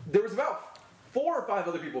 because there was about 4 or 5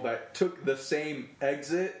 other people that took the same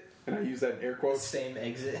exit, and I use that in air quotes, Same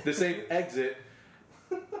exit. the same exit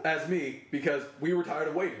as me, because we were tired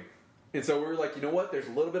of waiting. And so we were like, you know what? There's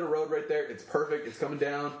a little bit of road right there. It's perfect. It's coming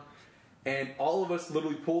down. And all of us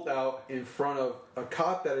literally pulled out in front of a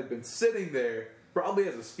cop that had been sitting there, probably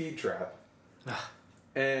as a speed trap.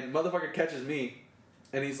 And motherfucker catches me,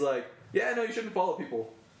 and he's like, yeah, no, you shouldn't follow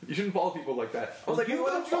people. You shouldn't follow people like that. I was like, You well,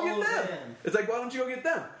 why don't you go follow get them? them. It's like, why don't you go get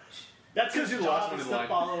them? That's 'Cause his you're the last job one is in to line.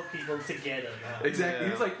 follow people to get them. Exactly. Yeah.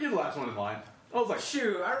 He was like, you're the last one in line. I was like,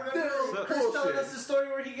 Shoot, I remember Dude, Chris telling bullshit. us the story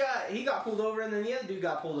where he got pulled over and then the other dude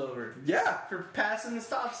got pulled over yeah. for passing the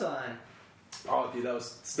stop sign. Oh, dude, that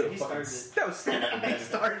was still He fucking. started it. That was still. He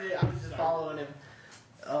started it. I was just following him.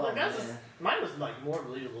 Oh, Like, that's man. just, mine was like more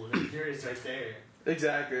believable than yours right there.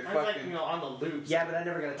 Exactly. Mine's like, Fucking. you know, on the loops. Yeah, but I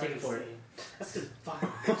never got a ticket for it. That's because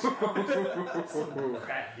fucking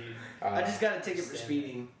crap, dude. I just got a ticket for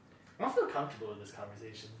speeding. I don't feel comfortable with this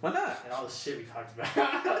conversation Why not? and all the shit we talked about.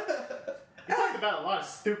 We talked about a lot of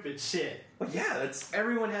stupid shit. Well, yeah, that's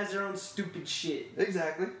Everyone has their own stupid shit.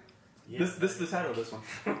 exactly. This is the title of this one.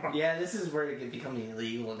 Yeah, this is where it becoming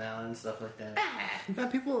illegal now and stuff like that.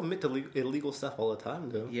 Man, people admit to illegal stuff all the time,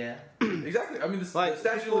 though. Yeah. Exactly. I mean, the Like,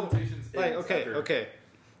 statute people- of limitations. Like, ends okay, after- okay.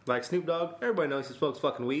 Like Snoop Dogg, everybody knows he smokes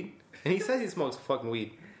fucking weed. And he says he smokes fucking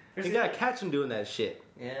weed. You gotta catch him doing that shit.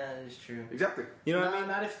 Yeah, that is true. Exactly. You know what No, I mean?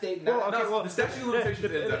 not if they. Well, Not, okay, No, well, the statute of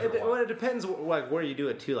limitations ends after a while. Well, it depends, like, where you do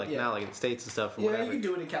it, too. Like, Yeah. now, like, in the States and stuff, or yeah, whatever. you can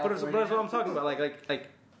do it in But California. that's what I'm talking about. Like,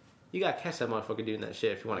 you gotta catch that motherfucker doing that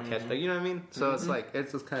shit if you want to catch. Like, you know what I mean? So it's like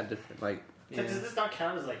it's just kind of different. Like, So does this not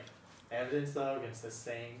count as like evidence though against the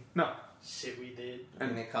same No. shit we did?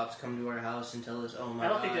 And the cops come to our house and tell us, "Oh my I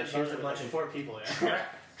don't think gosh, that here's a bunch of 4 people there.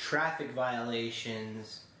 traffic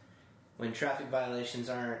violations." When traffic violations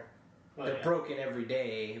aren't, Well, they're yeah. broken every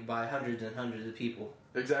day by hundreds and hundreds of people.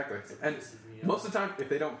 Exactly. And Pisses me off. most of the time, if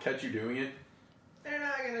they don't catch you doing it, They're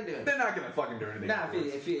not gonna do it. they're not gonna fucking do anything. Nah,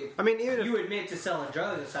 afterwards. if I mean, even if you admit to selling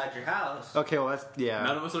drugs inside your house, okay, well, that's yeah,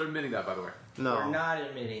 None of us are admitting that, by the way. we're no, not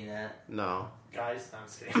admitting that. no. Guys, no, I'm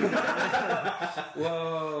just kidding.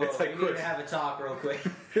 Whoa, It's like we need Chris. to have a talk real quick.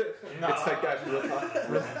 No. It's like, guys, real talk.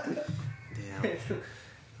 Damn.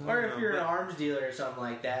 Or if you're an arms dealer or something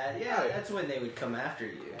like that, yeah, Oh, yeah. that's when they would come after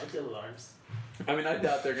you. I kill alarms. I mean, I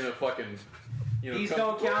doubt they're gonna fucking. You know, These come-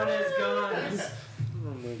 don't count as guns. Oh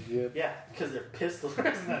my god. Yeah, because they're pistols.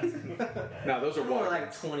 No, those are More water.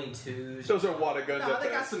 like 22s. Those are water guns. No, up they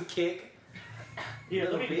there. got some kick. Here,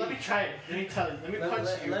 Little let me bit. try it. Let me tell you. Let me punch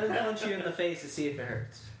you. Let him punch you in the face to see if it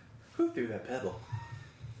hurts. Who threw that pebble?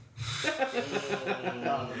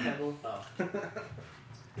 Oh, the pebble. Oh.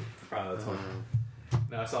 That's funny.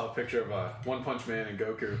 Now I saw a picture of One Punch Man and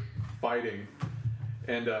Goku fighting,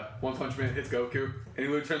 and One Punch Man hits Goku, and he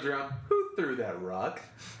literally turns around. Who threw that rock?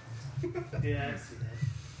 Yeah, I see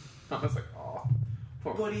that. I was like, oh.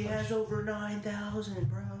 But he has over 9,000,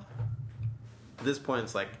 bro. At this point,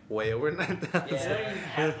 it's like way over 9,000. I don't even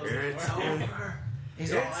have those It's anymore. over.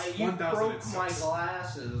 He's It's like, you broke 1,006. my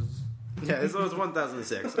glasses. Yeah, this was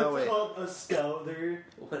 1006. Oh wait, It's called a scouter.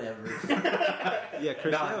 Whatever. yeah,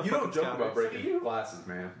 Chris. Nah, have a you don't fucking joke scout. about breaking glasses,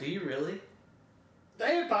 man. Do you really?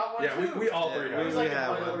 I bought one Yeah, too. we all Yeah, three we- have. It's we like have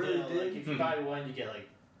a one. bundle deal. Really Like, did? if you buy one, you get like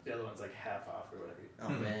the other one's like half off or whatever. Oh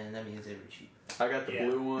man, that means they were cheap. I got the Yeah.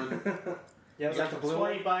 blue one. Yeah, it was You like got the blue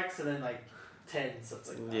one? $20 and then like 10, so it's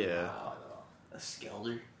like Yeah. wow. A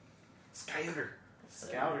Skelder. Scouter.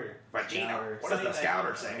 Scouter. Scouter. What does the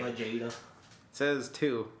scouter say? Vegeta. Says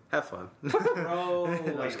 2. Have fun. Bro, I'm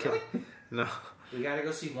just kidding. No. we gotta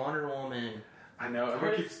go see Wonder Woman. I know. I Everyone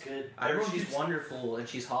heard keeps. it's good. I heard Everyone she's keeps- wonderful and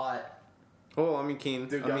she's hot. Oh, I mean, Keen.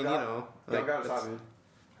 Dude, I mean, you Gal Gadot- know. Gal Gadot's that's- hot, man.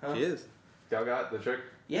 Huh? She is. Gal Gadot, the chick.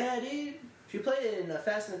 Yeah, dude. She played it in the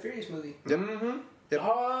Fast and the Furious movie. Yep. Mm-hmm. Yep.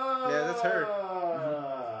 Oh, Yeah, that's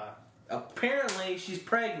her. Apparently, she's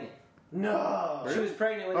pregnant. No. She was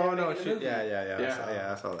pregnant when they Oh were no, making she. the movie.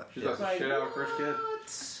 Yeah. I saw that. She's Yeah. like the shit out of her first kid.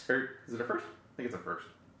 What? Or, is it her first? I think it's her first.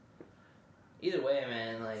 Either way,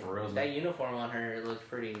 man, like For real, that man. uniform on her looked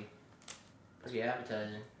pretty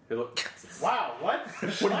appetizing. It look. Wow, what? What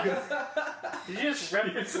do you guys? Did you just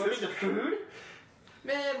reference women to food?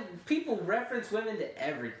 Man, people reference women to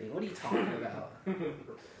everything. What are you talking about?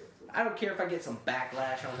 I don't care if I get some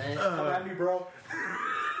backlash on this. Come at me, bro.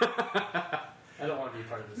 I don't want to be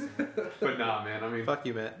part of this. But nah, man. I mean, Fuck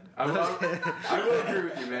you, Matt. I will agree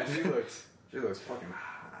with you, man. She looks fucking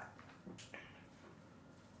hot.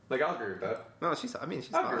 Like I'll agree with that. No, she's. I mean,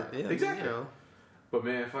 she's I hot. agree. Yeah, Exactly. You know. But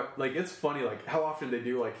man, if like it's funny, like how often they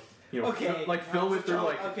do like Okay. like film it through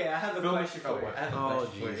like. Okay, I have a film it- question for oh, you. what? I have a Oh,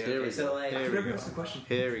 question for jeez. you. Here Okay, we so go. like, Here we go. question?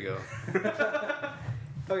 Here we go.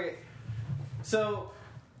 okay, so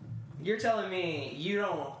you're telling me you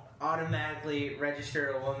don't automatically register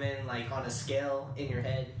a woman like on a scale in your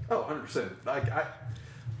head? Oh, 100%. Like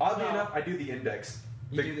oddly No. enough, I do the index.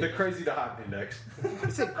 You The, do the the- crazy to hot index.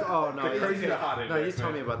 You said, oh no, The you- crazy to hot No, index, you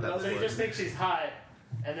told man. me about that So you before. just think she's hot,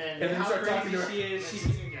 and then And then how start talking crazy to her. she is,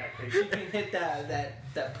 Yeah, she can hit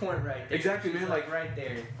that point right there. Exactly, She's man, like like- right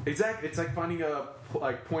there. Exactly. It's like finding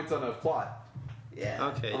like points on a plot Yeah.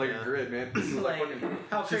 Okay. on like yeah. a grid, man. This is like, Like, fucking.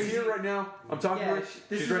 how She's crazy- here right now. I'm talking Yeah, to her.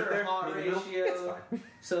 this She's is right her there. heart in the middle. ratio. It's fine.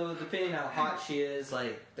 So depending on how hot she is,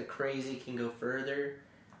 like the crazy can go further,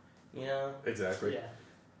 you know. Exactly. yeah.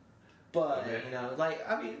 But Okay. you know, like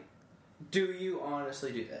I mean, do you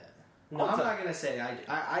honestly do that? No, I'm it's not gonna say I do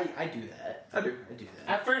that. I do. I do that.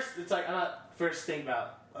 At first, it's like I'm not first thinking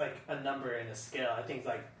about like a number in a scale. I think it's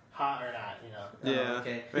like hot or not, you know. Yeah.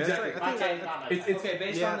 Okay. I mean, that's Exactly. like- My I think type, not my it's- type. Okay,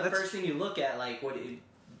 based yeah, on the that's- first thing you look at, like what?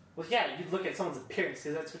 Well, yeah, you look at someone's appearance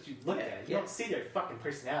because that's what you look Yeah, at. You yeah. don't see their fucking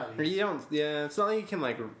personality. You don't. Yeah, it's not like you can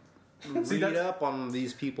like See, read that's- up on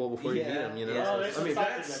these people before you meet Yeah, them. You know. yeah. Oh, there's I some mean,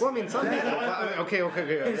 sites that- well, I mean, some people.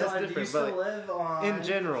 Okay. He's That's like, do you different. still But live on? in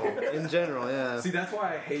general, yeah. See, that's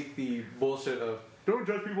why I hate the bullshit of don't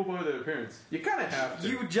judge people by their appearance. You kind of have to.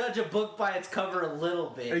 You judge a book by its cover a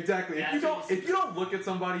little bit, Exactly. Yeah, If you don't look at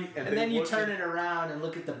somebody and and then you look turn at- it around and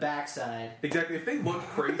look at the backside. Exactly. If they look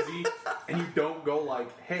crazy and you don't go like,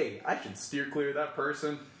 "Hey, I should steer clear of that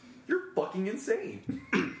person," you're fucking insane.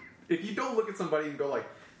 If you don't look at somebody and go like,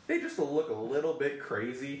 "They just look a little bit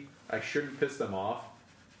crazy. I shouldn't piss them off."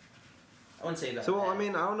 I wouldn't say that. So, well, I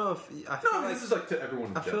mean, I don't know if I feel No, like this is like to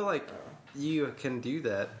everyone. In I feel general. like you can do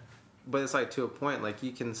that, but it's like to a point. Like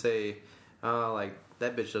you can say, like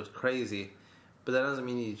that bitch looks crazy, but that doesn't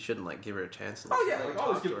mean you shouldn't like give her a chance. To, Oh, yeah, like, like, talk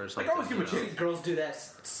always to give- her or like, something, always give you a know? chance. girls do that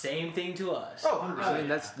same thing to us. Oh, 100%. I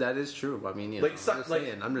mean, that is true. I mean, you know, Like, so- I'm just like,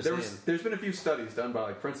 saying. I'm just there saying. there's been a few studies done by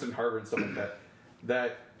like Princeton, Harvard, and stuff like that,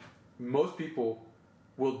 that most people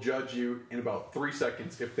will judge you in about 3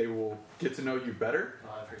 seconds if they will get to know you better,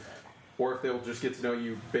 Oh, I've heard that. or if they will just get to know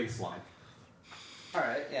you baseline All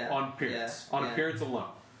right, yeah. on appearance, Yeah, on yeah. appearance alone.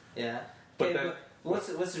 Yeah. But Okay, then- but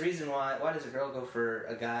what's the reason why does a girl go for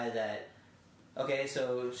a guy that? Okay,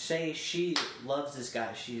 so say she loves this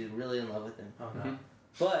guy, she's really in love with him, Oh no. Mhm.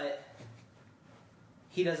 but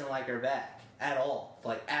he doesn't like her back at all,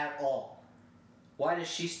 like at all. Why does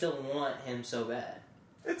she still want him so bad?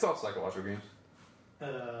 It's all psychological games.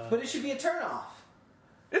 But it should be a turnoff.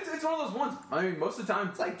 It's one of those ones. I mean, most of the time,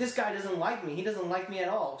 It's like this guy doesn't like me. He doesn't like me at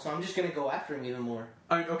all. So I'm just gonna go after him even more.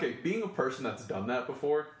 I mean, okay, being a person that's done that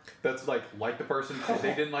before, that's like the person and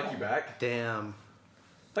they didn't like you back, Damn.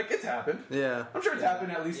 like it's happened. Yeah. I'm sure it's Yeah.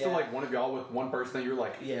 happened at least to Yeah. like one of y'all with one person that you're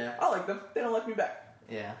like, Yeah. I like them, they don't like me back.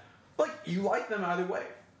 Yeah. Like you like them either way.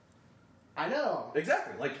 I know.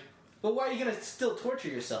 Exactly. Like But why are you gonna still torture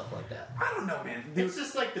yourself like that? I don't know, man. Dude, It's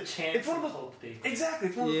just like the chance It's one of and those- hope thing. exactly.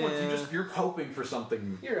 It's one of those ones Yeah. you're hoping for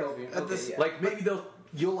something. You're hoping. At Okay, this- yeah. Like maybe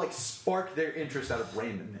you'll like spark their interest out of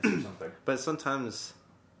randomness or something. But sometimes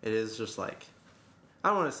it is just like I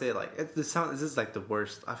don't want to say like this is like the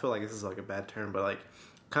worst. I feel like this is like a bad term, but like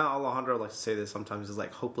kind of Alejandro likes to say this sometimes. It's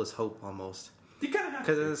like hopeless hope almost You kind of have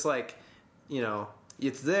because to. it's like you know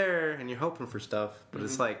it's there and you're hoping for stuff, but Mm-hmm.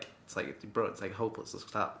 it's like bro, it's like hopeless to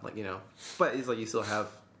stop. Like you know, but it's like you still have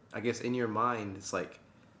I guess in your mind it's like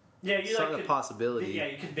Yeah, you some like a possibility. Yeah,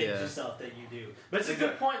 you convince Yeah. yourself that you do. But it's a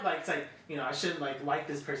good Exactly. point. Like it's like I shouldn't like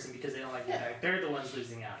this person because they don't like me Yeah. back. They're the ones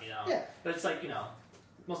losing out. Yeah. But it's like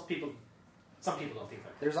most people, some people don't think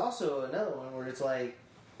like that. There's also another one where it's like,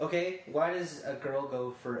 okay, why does a girl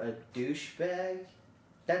go for a douchebag?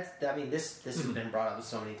 This has been brought up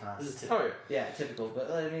so many times. This is typical. Oh yeah. Yeah, typical. But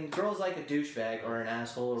I mean, girls like a douchebag or an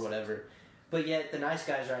asshole or whatever. But yet the nice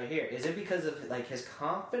guy's right here. Is it because of like his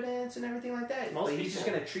confidence and everything like that? Most Like he's just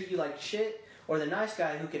people- gonna treat you like shit, or the nice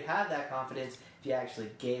guy who could have that confidence if you actually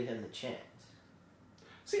gave him the chance?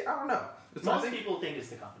 See, I don't know. I Most think- people think it's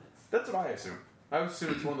the confidence. That's what I assume. I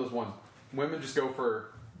assume it's one of those ones. Women just go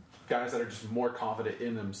for guys that are just more confident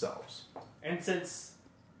in themselves. And since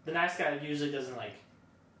the nice guy usually doesn't like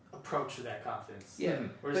approach with that confidence. Yeah, Mhm.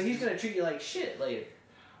 but he's gonna treat you like shit later.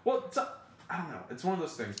 Well, I don't know. It's one of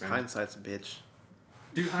those things, man. Hindsight's a bitch.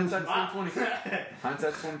 Dude, hindsight's Wow. 2020.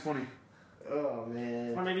 Hindsight's 2020. Oh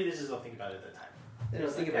man. Or maybe they just don't think about it at the time. They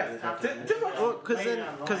don't think Yeah, about it. it's that after- time. Just like- Well, because Maybe then,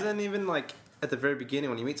 I'm cause lying. then even like at the very beginning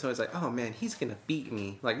when you meet someone, it's like, oh man, he's gonna beat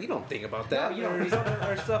me. Like you don't think about that, No, you don't.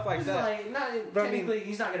 or stuff like He's that. like, not But I mean- technically,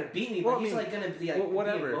 he's not gonna beat me, Well, but I he's mean, like gonna be like well,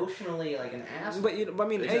 whatever. be emotionally like an asshole. But I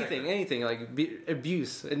mean, Exactly. anything like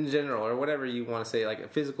abuse in general, or whatever you want to say,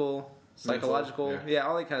 like physical, psychological, Mental, yeah,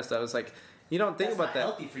 all that kind of stuff. It's like you don't think That's about not that.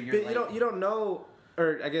 healthy for your, But like- you don't know,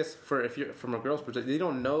 or I guess if you're from a girl's perspective, you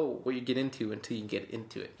don't know what you get into until you get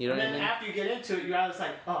into it. You know And what I then mean? after you get into it, you're either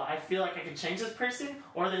like, oh, I feel like I can change this person,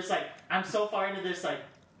 or there's like, I'm so far into this, like,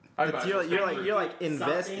 It's- you're like something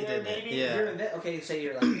invested in it. maybe? Yeah. You're okay, say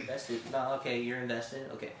you're like invested. No, okay, you're invested.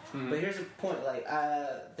 Okay, Mhm. but here's a point. Like,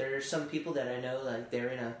 there's some people that I know, like they're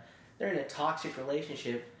in a toxic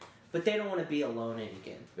relationship, but they don't want to be alone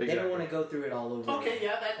again. They Exactly. don't want to go through it all over. Okay, again.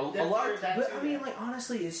 yeah, that, A that's lot- fair, that But too, I mean, yeah. like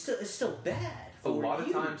honestly, it's still bad. A For lot of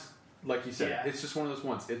you. times, like you said, Yeah. it's just one of those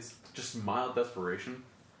ones. It's just mild desperation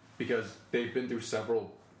because they've been through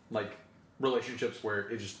several like relationships where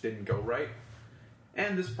it just didn't go right,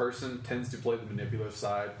 and this person tends to play the manipulative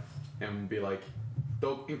side and be like,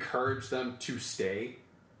 they'll encourage them to stay,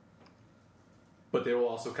 but they will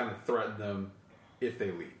also kind of threaten them if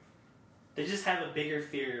they leave. They just have a bigger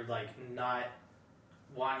fear of like not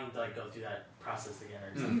wanting to like go through that process again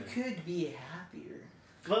or You something. could be happier.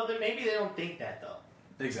 Well, then maybe they don't think that though.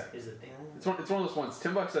 Exactly. Is the thing. It's one of those ones.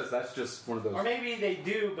 Tim Buck says that's just one of those. Or maybe they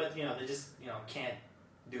do, but they just can't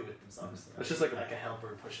do it themselves. It's just like a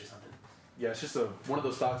helper push or something. Yeah, it's just one of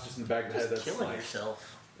those thoughts just in the back of the head Just that's killing like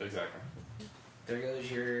yourself. exactly. There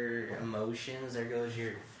goes your emotions. There goes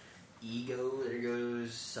your ego. There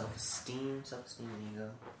goes self-esteem. Self-esteem and ego.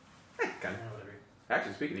 Kind Yeah, of. whatever.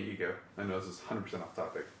 Actually, speaking of ego, I know this is 100% off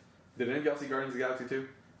topic. Did any of y'all see Guardians of the Galaxy 2?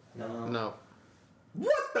 No.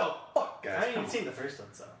 What the fuck, guys? I haven't Come even seen the first one,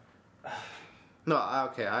 so. No,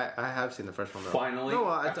 okay, I have seen the first one though. Finally, No,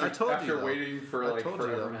 I told after you though. waiting for I like told you,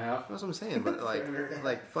 forever though. and a half. That's what I'm saying, but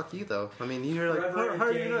like fuck you though. I mean, you're like, Forever how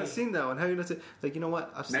are you again. not seen that one? How are you not seen? Like, you know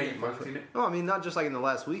what? I've seen Now it. you've finally seen it? No, I mean not just like in the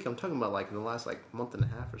last week. I'm talking about like in the last like month and a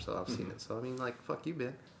half or so. I've seen it. So I mean, like, fuck you,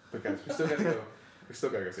 Ben. But guys, we still gotta go. We still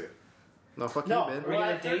gotta go see it. No, fuck No, you, Ben. We're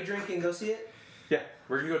gonna day drink and go see it. Yeah,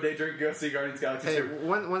 we're gonna go day drink, go see Guardians of the Galaxy Hey, 2.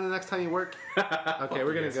 when the next time you work? Okay,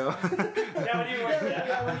 we're gonna yes. go. Yeah, when you work,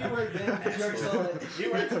 yeah. when you work, Ben. 'Cause you already saw it.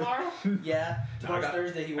 You work tomorrow? Yeah, tomorrow's I got-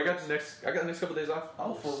 Thursday. He I works. got the next couple days off.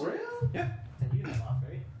 Oh, for real? Yeah. Then you have off,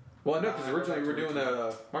 right? Well, no, because originally we were doing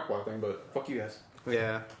the Mark Block thing, but fuck you guys.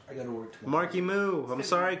 Yeah, I gotta work tomorrow. Marky Moo. I'm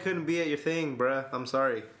sorry I couldn't be at your thing, bruh. I'm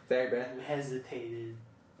sorry. Sorry, man. You hesitated.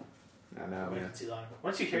 I know, Waited man. too long.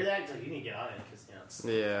 Once you hear that, it's like, you need to get on it, because, you know, it's...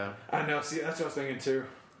 Yeah. I know. See, that's what I was thinking too.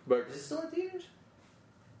 But Is it still in theaters?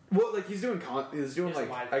 well, like he's doing There's like a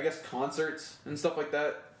wide- I guess concerts and stuff like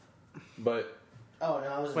that. But Oh no,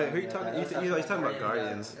 I was. Wait, who are you talking? He's talking about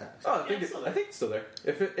Guardians, oh, Yeah, it's still there. I think it's still there.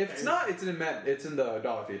 If it's not, it's in the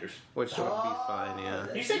dollar theaters. which would be fine.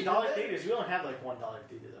 Yeah. You say dollar theaters, we don't have, like, $1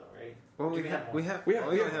 theater, though, right? Well, Do we we have have we one? have We have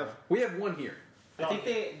oh, yeah, we have one here. I think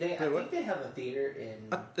they I what? think they have a theater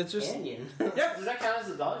in It's just. Canyon. Yeah. Does that count as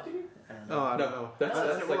a dollar theater? I don't know. Oh, I don't No, know. that's- Oh,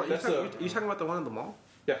 that's well, like- that's you talking about the one in the mall?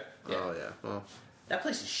 Yeah. Oh yeah. Well, That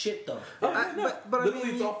place is shit though. but I Literally,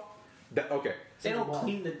 mean, it's all. Okay, They don't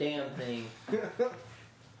clean the damn thing.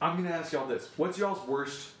 I'm gonna ask y'all this: what's y'all's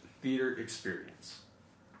worst theater experience?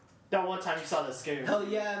 That one time you saw the scary Hell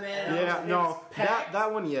yeah, man. yeah, it no, was packed.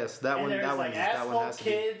 that one, yes, that and one, there that was one, like that one asshole has to be.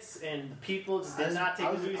 kids and people just did not take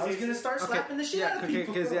I the was movie gonna seriously. start slapping the shit out of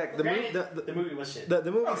people. Because yeah, the movie, Granted, the movie was shit. the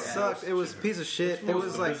movie Oh, yeah. sucked. It was a piece of shit. It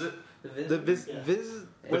was like the visit. Yeah. Visit.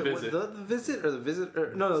 The Wait, Visit. the visit or the visit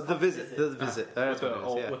or no the visit the visit That's with what the it is,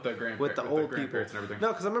 old, yeah. with the grandparents, With the old people. grandparents and everything. No,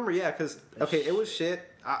 because I remember, yeah, because okay, it was shit.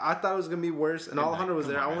 I thought it was gonna be worse, and Alejandro was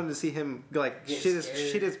Come there. on, I man. wanted to see him like Get shit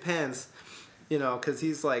scared. his pants, you know, because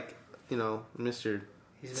he's like, you know, Mr.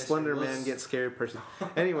 He's Mr. Slender Man Wuss. gets scary person.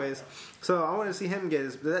 Anyways, so I wanted to see him get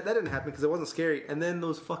his. That didn't happen because it wasn't scary. And then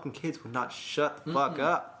those fucking kids would not shut the fuck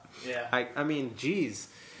up. Yeah. I mean, jeez.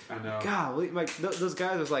 I know. God, like those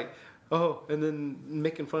guys was like, oh, and then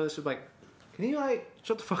making fun of this shit. Like, can you like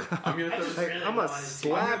shut the fuck up? I'm gonna I throw, just Like, really I'm gonna wanted to-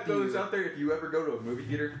 slap throw this you. out there. If you ever go to a movie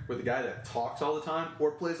theater with a guy that talks all the time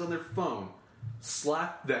or plays on their phone,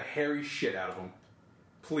 slap the hairy shit out of him,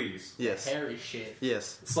 please. Yes. Hairy shit.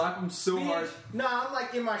 Yes. Slap him so hard. No, I'm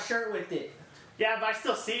like in my shirt with it. Yeah, but I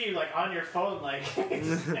still see you like on your phone, like.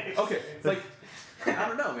 Okay, it's like I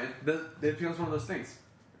don't know, man. It becomes one of those things.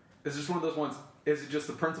 It's just one of those ones. Is it just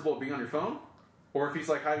the principle of being on your phone, or if he's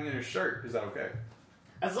like hiding in his shirt, is that okay?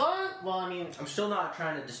 As long, well, I mean, I'm still not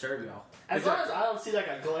trying to disturb y'all. as long as I don't see like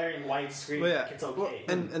a glaring white screen, Well, yeah. like, it's okay.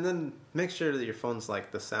 Well, and then make sure that your phone's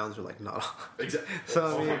like the sounds are like not off. Exactly. So,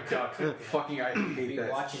 I oh mean- my god, fucking I hate Be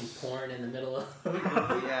that. watching porn in the middle of.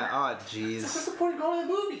 Yeah. Oh, What's jeez. the point of going to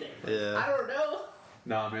the movie then? Yeah. I don't know.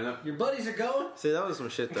 Nah, man. That, Your buddies are going. See, that was some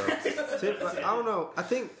shit though. See, but I don't know.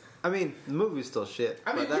 I mean, the movie's still shit.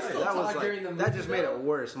 I mean, but we still that was talk like during the that movie, just made though. it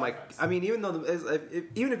worse. I'm like, I mean, even though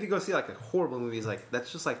even if you go see like a horrible movie, it's like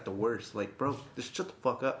that's just like the worst. Like, bro, just shut the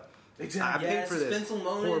fuck up. exactly. I paid Yeah, for this suspenseful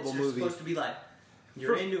moments horrible are movie. supposed to be like,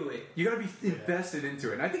 you're First- into it. You gotta be invested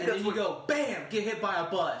into it, and I think And that's then you what. go, bam, get hit by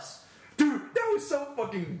a bus. Dude, that was so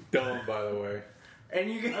fucking dumb, by the way.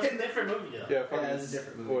 And you get That's a different movie though. Yeah, fucking. it was a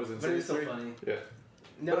different movie. What was it? But it was so Insidious funny. 3? Yeah.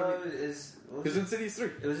 No, But I it was. It was Insidious 3.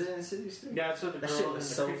 It was in Cities 3. Yeah, that's what the That girl shit and was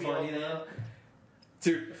the so creepy funny old man. though.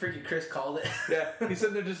 Dude, Freaking Chris called it. yeah,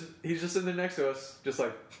 he's just sitting there next to us, just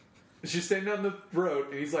like, she's standing on the road,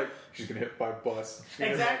 and he's like, she's gonna hit by a bus. She's gonna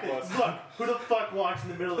hit Exactly. by a bus. Look, who the fuck walks in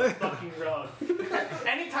the middle of the fucking road?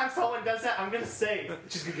 Anytime someone does that, I'm gonna say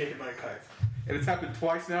she's gonna get hit by a car. And it's happened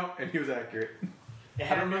twice now, and he was accurate. It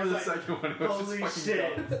I don't remember the was like, second one. It was holy just fucking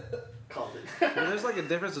shit. dumb. Called it. Well, there's like a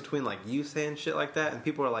difference between like you saying shit like that and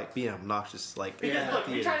people are like being obnoxious. Like, Because Yeah, look,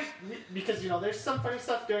 we theaters. try to, because you know there's some funny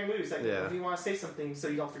stuff during movies. Like Yeah. if you want to say something so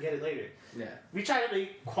you don't forget it later, Yeah. we try to be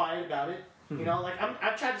quiet about it. You know, like I'm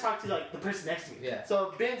trying to talk to like the person next to me. Yeah.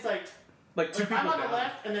 So Ben's like, Like two if people I'm on down. the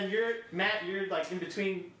left, and then you're Matt. You're like in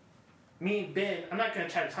between me and Ben. I'm not gonna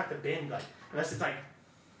try to talk to Ben like unless it's like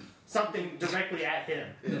something directly at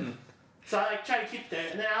him. So I like try to keep there,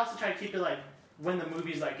 and then I also try to keep it like when the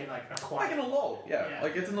movie's like in like a Like quiet. in a lull, yeah. Yeah.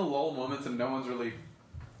 Like it's in the lull moments and no one's really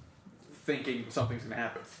thinking something's gonna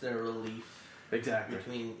happen. It's their relief Exactly.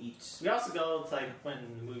 between each. We also go. It's like when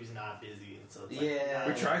the movie's not busy, and so it's like Yeah. not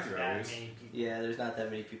We try to, that at least. many people. Yeah, there's not that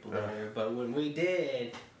many people there. But when we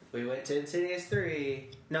did, we went to Insidious 3.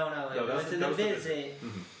 No, that we was went to the- the that was the visit,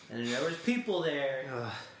 and there was people there.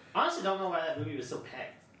 I honestly don't know why that movie was so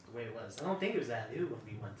packed the way it was. I don't think it was that new when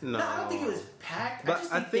we went to. No, No, I don't think it was packed. But I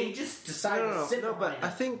just I think, think- they just decided to sit no. But behind I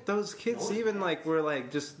us. think those kids No, even like were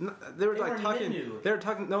like just they were They like weren't talking. even new. They were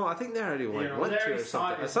talking. No, I think they already were went to there, or saw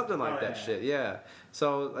something, it. something like Oh, that yeah. shit. Yeah.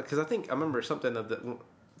 So because I think I remember something of the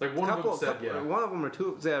Like one of them said, yeah. one of them or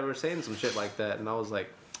two were saying some shit like that, and I was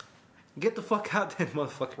like, "Get the fuck out, then,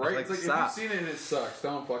 motherfucker!" Right? Like, It's like stop. if you've seen it and it sucks,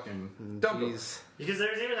 don't fucking dump it. Jeez. Because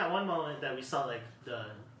there was even that one moment that we saw like the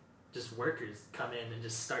just workers come in and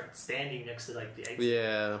just start standing next to like the exit,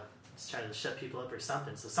 Yeah. just trying to shut people up or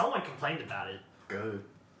something. So someone complained about it. Good.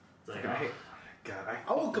 It's like, I oh, hate. God,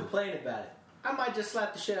 I won't complain about it. I might just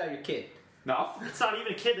slap the shit out of your kid. No. it's not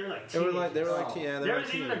even a kid. They're like They were like, Oh. yeah, they there were was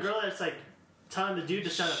like even a teenagers. girl that's like telling the dude to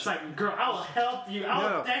shut up. It's like, girl, I will help you.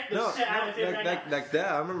 I will deck the shit out of you right now. like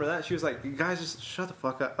that. I remember that. She was like, "You guys just shut the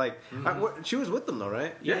fuck up." Like, she was with them though,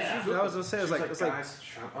 right? Yeah, Yeah. she was with I was them. gonna say, She it's like, it's like, guys,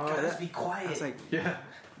 shut God, up. Guys, be quiet. it's like, Yeah.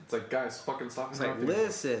 It's like, guys, fucking stop. it's like,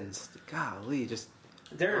 listen, golly, just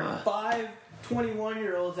There are 5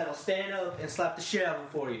 21-year-olds that'll stand up and slap the shit out of them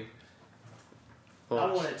for you. I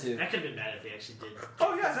wanted to. That could have been bad if we actually did.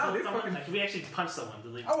 Oh, yeah, no, dude, Someone, fucking- like, if we actually punched someone to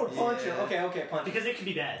leave. I would punch Yeah. him. Okay, punch him. Because it could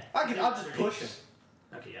be bad. I'll just push him.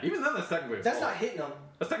 Okay, yeah. Even then, that's technically assault. That's not hitting them.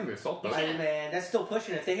 That's technically assault, though. Hey, man, that's still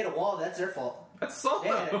pushing. If they hit a wall, that's their fault. That's assault, They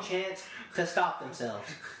had a though. chance to stop themselves.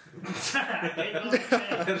 They know what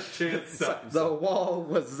I'm saying. Chance sucks. the wall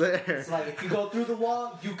was there. It's like if you go through the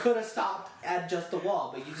wall, you could have stopped at just the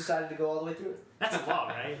wall, but you decided to go all the way through it. That's a law,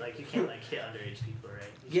 right? Like you can't like hit underage people, right?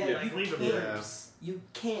 Yeah, You like you leave them can't. loose. You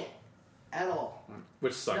can't at all.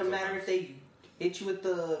 Which sucks. No matter if they hit you with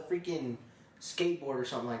the freaking skateboard or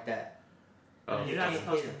something like that. Oh, You're not yeah.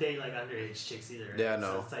 supposed to date like underage chicks either. Right? Yeah,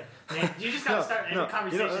 So no. it's like, man, you just gotta start ending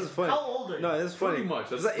conversations. that's funny. How old are you? No, it's funny. Pretty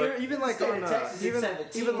much. It's That's like, like- even like State on of Texas is even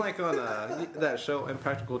 17. like on that show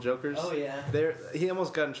Impractical Jokers. Oh yeah. He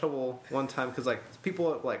almost got in trouble one time because like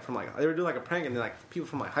people like from like they were doing like a prank and then like people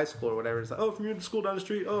from like high school or whatever. It's like, oh, from your school down the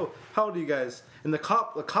street. Oh, how old are you guys? And the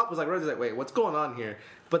cop was like, right, like, wait, what's going on here?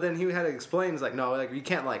 But then he had to explain. He's like, no, like you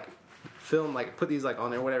can't like film like put these like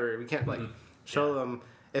on there, whatever. We can't like show them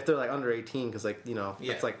if they're like under 18 because like Yeah.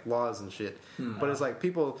 it's like laws and shit. But it's like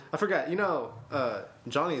people. I forgot.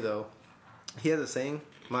 Johnny though. He has a saying.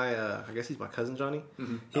 I guess he's my cousin Johnny.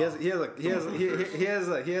 He has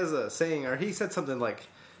a saying, or he said something like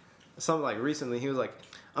recently. He was like,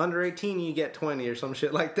 under 18 you get 20 or some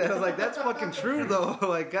shit like that. I was like, that's fucking true though.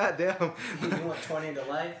 Like, goddamn. You want 20 to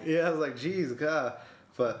life? Yeah, I was like, geez, God.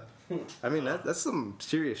 But I mean, that's some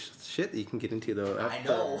serious shit that you can get into though. I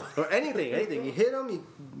know. Or anything. You hit them,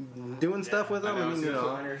 you doing stuff with them. I know, I mean, you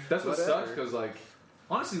know. That's what whatever. sucks because, like,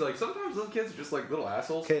 honestly, like sometimes little kids are just like little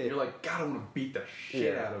assholes. Okay. And you're like, God, I want to beat the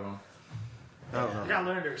shit Yeah. out of them. I don't You know. gotta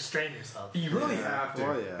learn to restrain yourself. You really have to.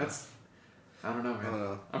 Oh, yeah. That's. I don't know, man. I don't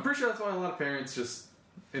know. I'm pretty sure that's why a lot of parents just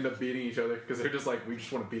end up beating each other because they're just like, we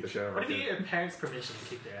just want to beat the shit out of What our if you kid. get your parents' permission to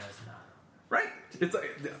kick their ass? No. Right? It's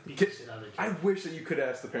like, Beat the kid, shit out of their I kid. wish that you could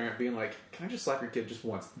ask the parent, being like, "Can I just slap your kid just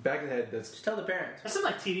once, back of the head?" That's Just tell the parents. That's some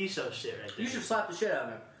like TV show shit right there. You should slap the shit out of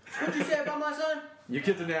him. What'd you say about my son? your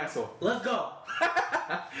kid's an asshole. Let's go.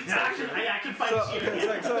 Yeah, I can fight So you.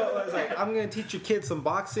 it's like I'm gonna teach your kid some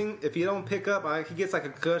boxing. If you don't pick up, he gets like a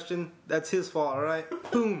concussion. That's his fault, all right?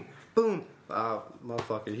 Boom, boom.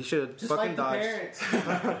 Motherfucker, he should have Just fucking like the dodged.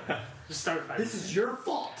 parents. Just start fighting. This is your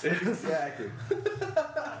fault. Exactly.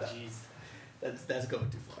 Jeez. That's going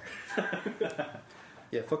too far.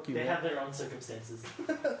 Yeah, fuck you. They Man. have their own circumstances.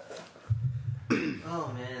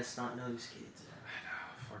 Oh man, it's not those kids.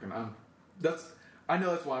 Fucking, I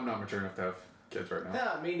know that's why I'm not mature enough to have kids right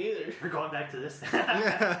now. Yeah, me neither. We're going back to this.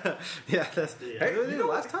 Yeah, that's. Yeah. Hey, we did it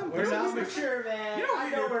last time. We're not mature, man. You know I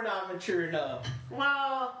what know you're- we're not mature enough.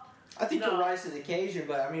 Well, I think No. you'll rise to the occasion,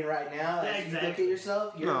 but I mean, right now, Yeah, as you look exactly. at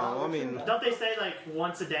yourself, you're No, not I mature mean- enough. don't they say like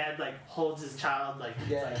once a dad like holds his child like,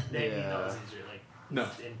 Yeah. like then he Yeah. knows he's like No.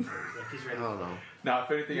 in for it, like he's I ready. don't know. Now,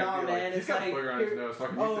 if anything, No, I'd be man, like, he's it's got like, a booger on his you're- nose.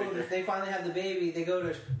 Fucking Oh, you take if they finally have the baby, they go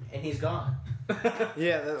to, and he's gone.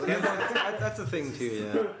 Yeah, that's a thing too.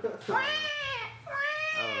 Yeah. I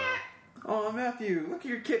don't know. Oh, Matthew, look at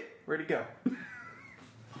your kid. Where'd he go? No,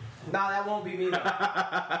 that won't be me. Though.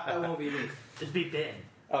 That won't be me. It'd be Ben.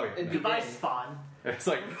 Oh, yeah. It'd be Goodbye, Ben. Spawn. It's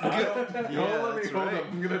like, Yeah, don't let me that's hold right. him.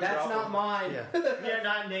 I'm gonna That's drop not him. mine. Yeah. We are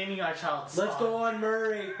not naming our child. Let's Spawn. go on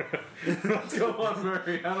Murray. Let's go on,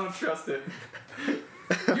 Murray. I don't trust it.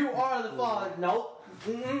 You are the father. Nope.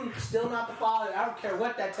 Still not the father. I don't care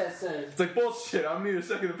what that test says. It's like bullshit. I need a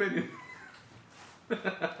second opinion.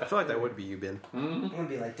 I feel like that would be you, Ben. I'm gonna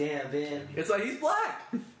be like, damn, Ben. It's like he's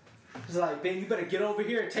black. He's like, Ben, you better get over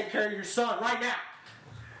here and take care of your son right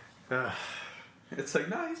now. It's like,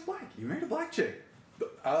 nah, he's black. You married a black chick.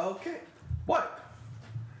 Okay. What?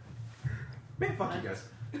 Man, fuck you guys.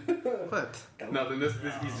 What? Nothing. This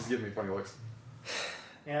he's just giving me funny looks.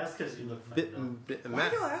 Yeah, that's because you look funny. Bit, Why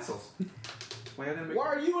Matt, are you assholes? Why I didn't make? Why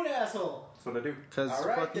are you an asshole? That's what I do. because All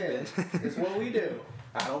right, fuck you, then. Ben. It's what we do.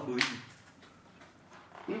 I don't believe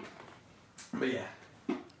you. But yeah.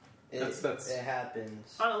 That's- It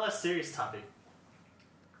happens. On a less serious topic,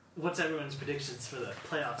 what's everyone's predictions for the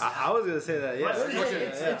playoffs? I was gonna say that. Yeah, What's it?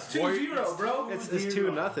 It's 2-0, bro. It's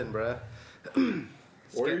 2-0, bro.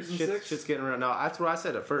 Warriors in 6? Shit's getting around. No, that's what I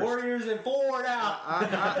said at first. Warriors in 4 now.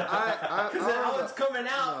 Because how it's coming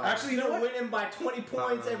out. No. Actually, you know they're what? winning by 20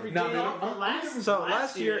 points every No, game. they don't-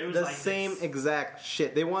 Last year, it was the like same this. exact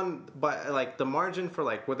shit. They won by like the margin for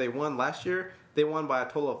like what they won last year. They won by a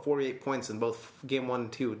total of 48 points in both game 1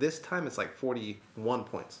 and 2. This time it's like 41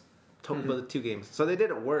 points. Total for the 2 games. So they did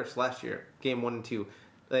it worse last year, game 1 and 2.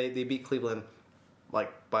 They beat Cleveland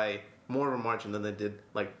like by more of a margin than they did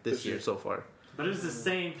like this year so far. But it was the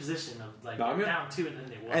same position of like No, I'm gonna- down 2 and then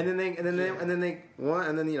they won. And then they won,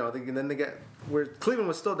 and then then they get where Cleveland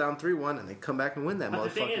was still down 3-1, and they come back and win that but the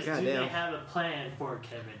thing motherfucker. is, do Goddamn. they have a plan for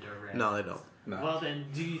Kevin Durant? No, they don't. No. Well, then,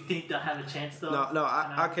 do you think they'll have a chance though? No.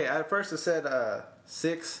 Okay. At first I said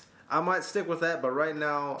 6. I might stick with that, but right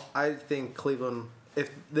now I think Cleveland. If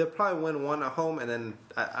they'll probably win 1 at home, and then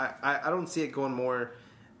I don't see it going more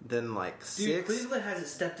than like Dude, 6. Cleveland hasn't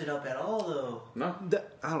stepped it up at all, though. No.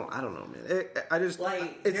 I don't know, man. I just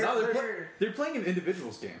Like, it's They're playing an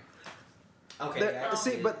individuals game. Okay. yeah,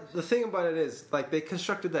 see, but the thing about it is, like, they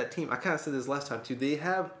constructed that team. I kind of said this last time too. They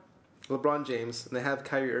have LeBron James and they have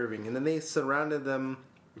Kyrie Irving, and then they surrounded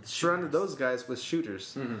those guys with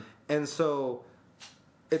shooters, and so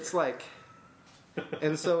it's like,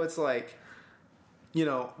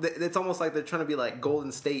 it's almost like they're trying to be like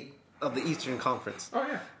Golden State of the Eastern Conference. Oh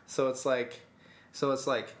yeah. So it's like,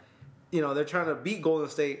 they're trying to beat Golden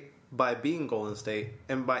State by being Golden State,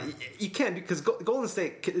 and by you can't because Golden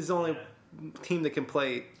State is the only team that can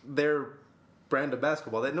play their brand of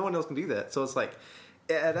basketball. That no one else can do that. So it's like,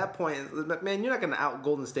 at that point, man, you're not going to out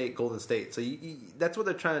Golden State. So that's what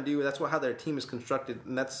they're trying to do. That's how their team is constructed,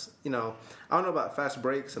 and that's I don't know about fast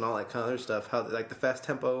breaks and all that kind of other stuff. How like the fast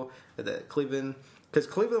tempo that Cleveland. Because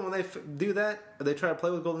Cleveland, when they do that, or they try to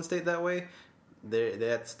play with Golden State that way,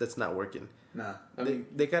 that's not working. Nah. I mean,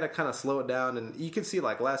 They got to kind of slow it down, and you can see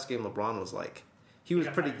like last game, LeBron was like, he was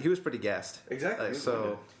pretty gassed. Exactly. Like,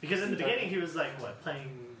 so Because in the beginning he was like playing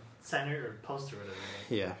center or post or whatever.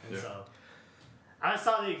 Right? yeah. And so I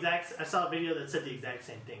saw a video that said the exact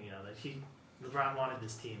same thing. That LeBron wanted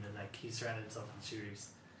this team and like he surrounded himself with shooters.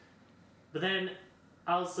 But then he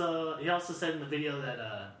also said in the video that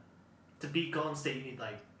to beat Golden State you need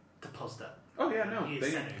like to post up. oh yeah, no. You need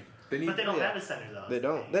a center. They need. But they don't yeah. have a center though. They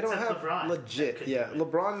don't. They don't Except have LeBron legit. that could Yeah, do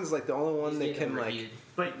it. LeBron is like the only one that can like.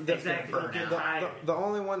 But exactly, they'll get tired. The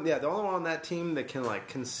only one on that team that can like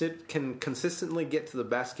can consistently get to the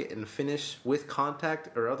basket and finish with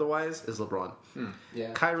contact or otherwise is LeBron.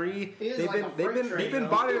 Yeah. Kyrie, He is they've like been a freight train, been though.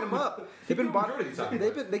 bodying him up. They've been majority of the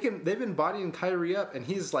time. they've been bodying Kyrie up, and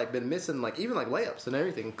he's like been missing like even like layups and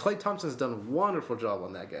everything. Klay Thompson's done a wonderful job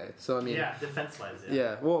on that guy. So I mean, Yeah, defense wise,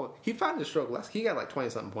 yeah. Well, he found his stroke last. He got like 20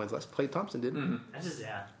 something points last. Klay Thompson did. I just I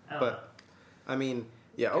don't know. But I mean,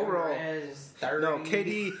 yeah. Overall, no.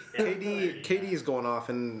 KD is going off,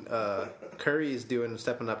 and Curry is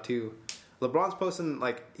stepping up too. LeBron's posting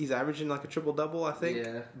like he's averaging like a triple double, I think.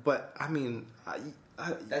 Yeah. But I mean,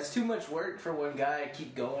 That's too much work for one guy to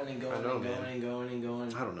keep going and going I know, and going man. and going and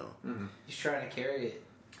going. I don't know. He's trying to carry it.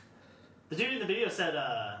 The dude in the video said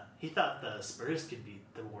he thought the Spurs could beat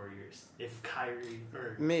the Warriors if Kyrie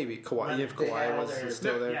or Maybe Kawhi. If They Kawhi had was their-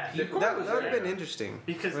 still there, Yeah, that would have been there. interesting.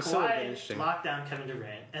 because That still would've been Kawhi interesting. locked down Kevin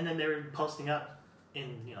Durant, and then they were posting up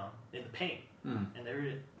in the paint, and they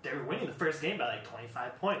were winning the first game by like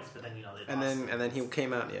 25 points, but then they And lost. then he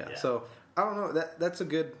came out. Yeah. Yeah. So I don't know. That's a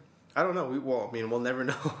good. I don't know. We'll never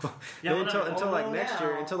know. Yeah, we'll until never until know like next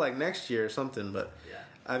year. now. Until like next year or something. But yeah.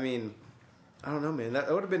 I mean, I don't know, man. That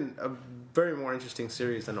would have been a very more interesting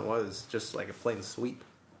series than it was just like a plain sweep.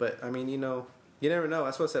 But I mean, you never know.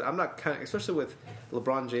 That's what I said. I'm not especially with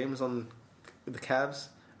LeBron James on the Cavs.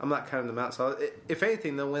 I'm not counting them out. So if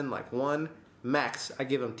anything, they'll win like 1, max, I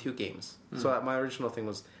give them 2 games. So my original thing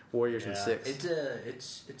was Warriors in Yeah. 6.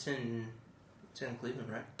 It's in Cleveland,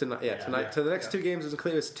 right? Tonight, Yeah. tonight. So the next 2 games is in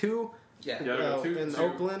Cleveland. It's 2 Yeah. Yeah. Gotta go 2, in 2.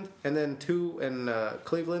 Oakland, and then 2 in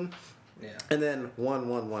Cleveland, Yeah. and then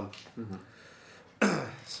 1-1-1.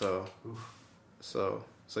 So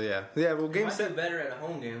yeah. Well, They game might do 7. better at a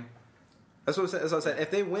home game. That's what I said. If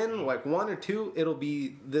they win like 1 or 2, it'll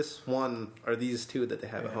be this one or these 2 that they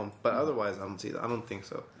have at home. But otherwise, I don't see that. I don't think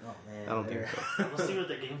so. Oh man. I don't think so. We'll see what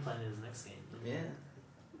their game plan is next game. Yeah.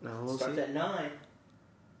 No, we'll Starts see. at 9.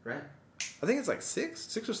 Right. I think it's like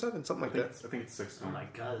 6 or 7, something like that. I think it's 6. Oh my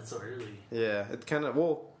god, it's so early. Yeah, it's kind of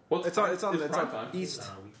it's prime- on prime time. East.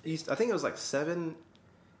 We- East. I think it was like 7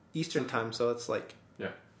 Eastern time, so it's like Yeah.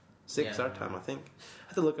 6 Yeah. our time. I think. I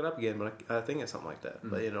have to look it up again, but I think it's something like that.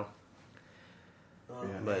 But you know, Oh, Yeah.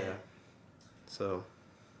 but man. yeah. So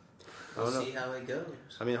I We'll don't know. see how it goes.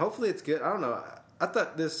 I mean, hopefully it's good. I don't know. I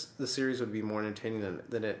thought the series would be more entertaining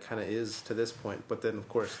than it kind of is to this point. But then, of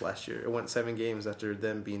course, last year it went 7 games after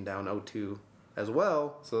them being down 0-2 as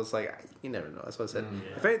well. So it's like you never know. That's what I said.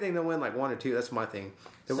 Yeah. If anything, they'll win like 1 or 2. That's my thing.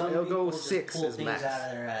 Some It'll people go just 6 pull is things max. out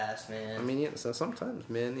of their ass, man. I mean, yeah. So sometimes,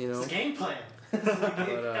 man, you know. It's a game plan. But,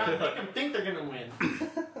 Gotta make them think they're gonna win.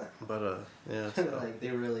 yeah. So. like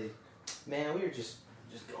they really, man, we were just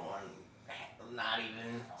going, not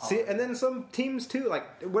even. See, and then some teams too,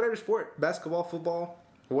 like whatever sport, basketball, football,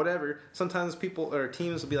 whatever. Sometimes people or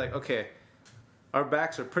teams will be like, okay, our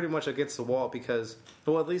backs are pretty much against the wall because,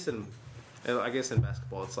 well, at least I guess in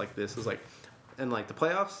basketball, it's like this. It's like in like the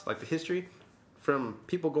playoffs, like the history from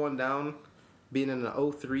people going down, being in an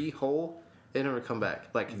 0-3 hole, they never come back.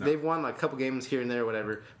 Like No. they've won like a couple games here and there,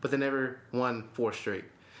 whatever, but they never won 4 straight.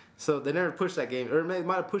 So they never pushed that game, or they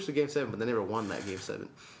might have pushed the game 7, but they never won that game 7.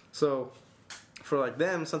 So for like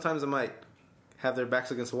them, sometimes they might have their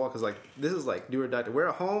backs against the wall because like this is like do or die. We're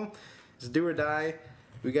at home, it's do or die.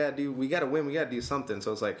 We gotta win. We gotta do something.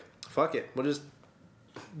 So it's like fuck it. We'll just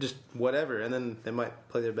whatever, and then they might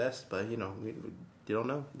play their best. But you know, you don't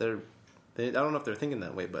know. I don't know if they're thinking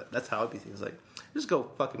that way, but that's how I'd be thinking. It's like just go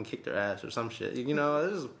fucking kick their ass or some shit. You know,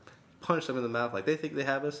 just punch them in the mouth like they think they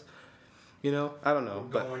have us. You know, I don't know,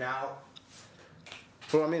 but going out.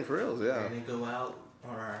 well, I mean, for reals, We're yeah. gonna go out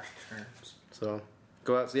on our terms. So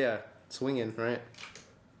go out, yeah, swinging, right?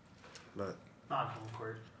 But Not home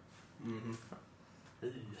court. Mm-hmm.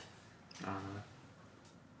 Ugh.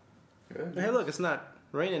 Good. hey, look, it's not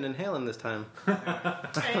raining and hailing this time.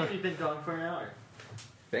 Hey, we've been going for an hour.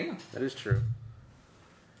 Damn. That is true.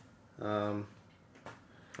 I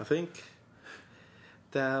think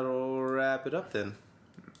that'll wrap it up then.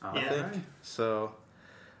 I Yeah. think so.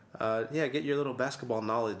 Yeah, get your little basketball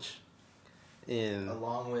knowledge in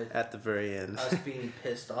Along with at the very end. us being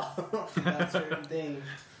pissed off about certain things.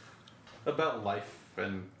 About life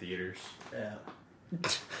and theaters. Yeah.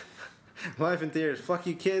 Life in theaters. Fuck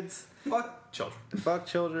you, kids. Fuck children. Fuck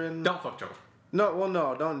children. Don't fuck children.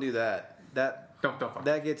 No, don't do that. Don't fuck.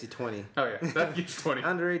 That gets you 20. Oh yeah, that gets 20.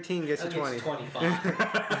 Under 18 gets you That 20. gets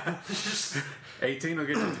 25. 18 will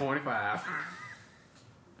get you 25.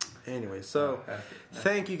 Anyway, so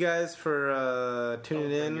thank you guys for tuning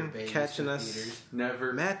Don't bring your in, babies catching to us. theaters.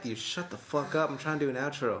 Never. Matthew, shut the fuck up. I'm trying to do an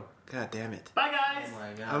outro. God damn it. Bye, guys. Oh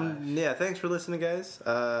my god. Yeah, thanks for listening, guys.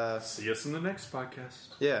 See us in the next podcast.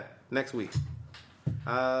 Yeah, next week.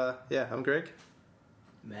 Yeah, I'm Greg.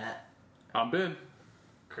 Matt. I'm Ben.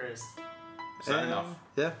 Chris. Signing And, off.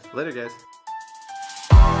 Yeah, later, guys.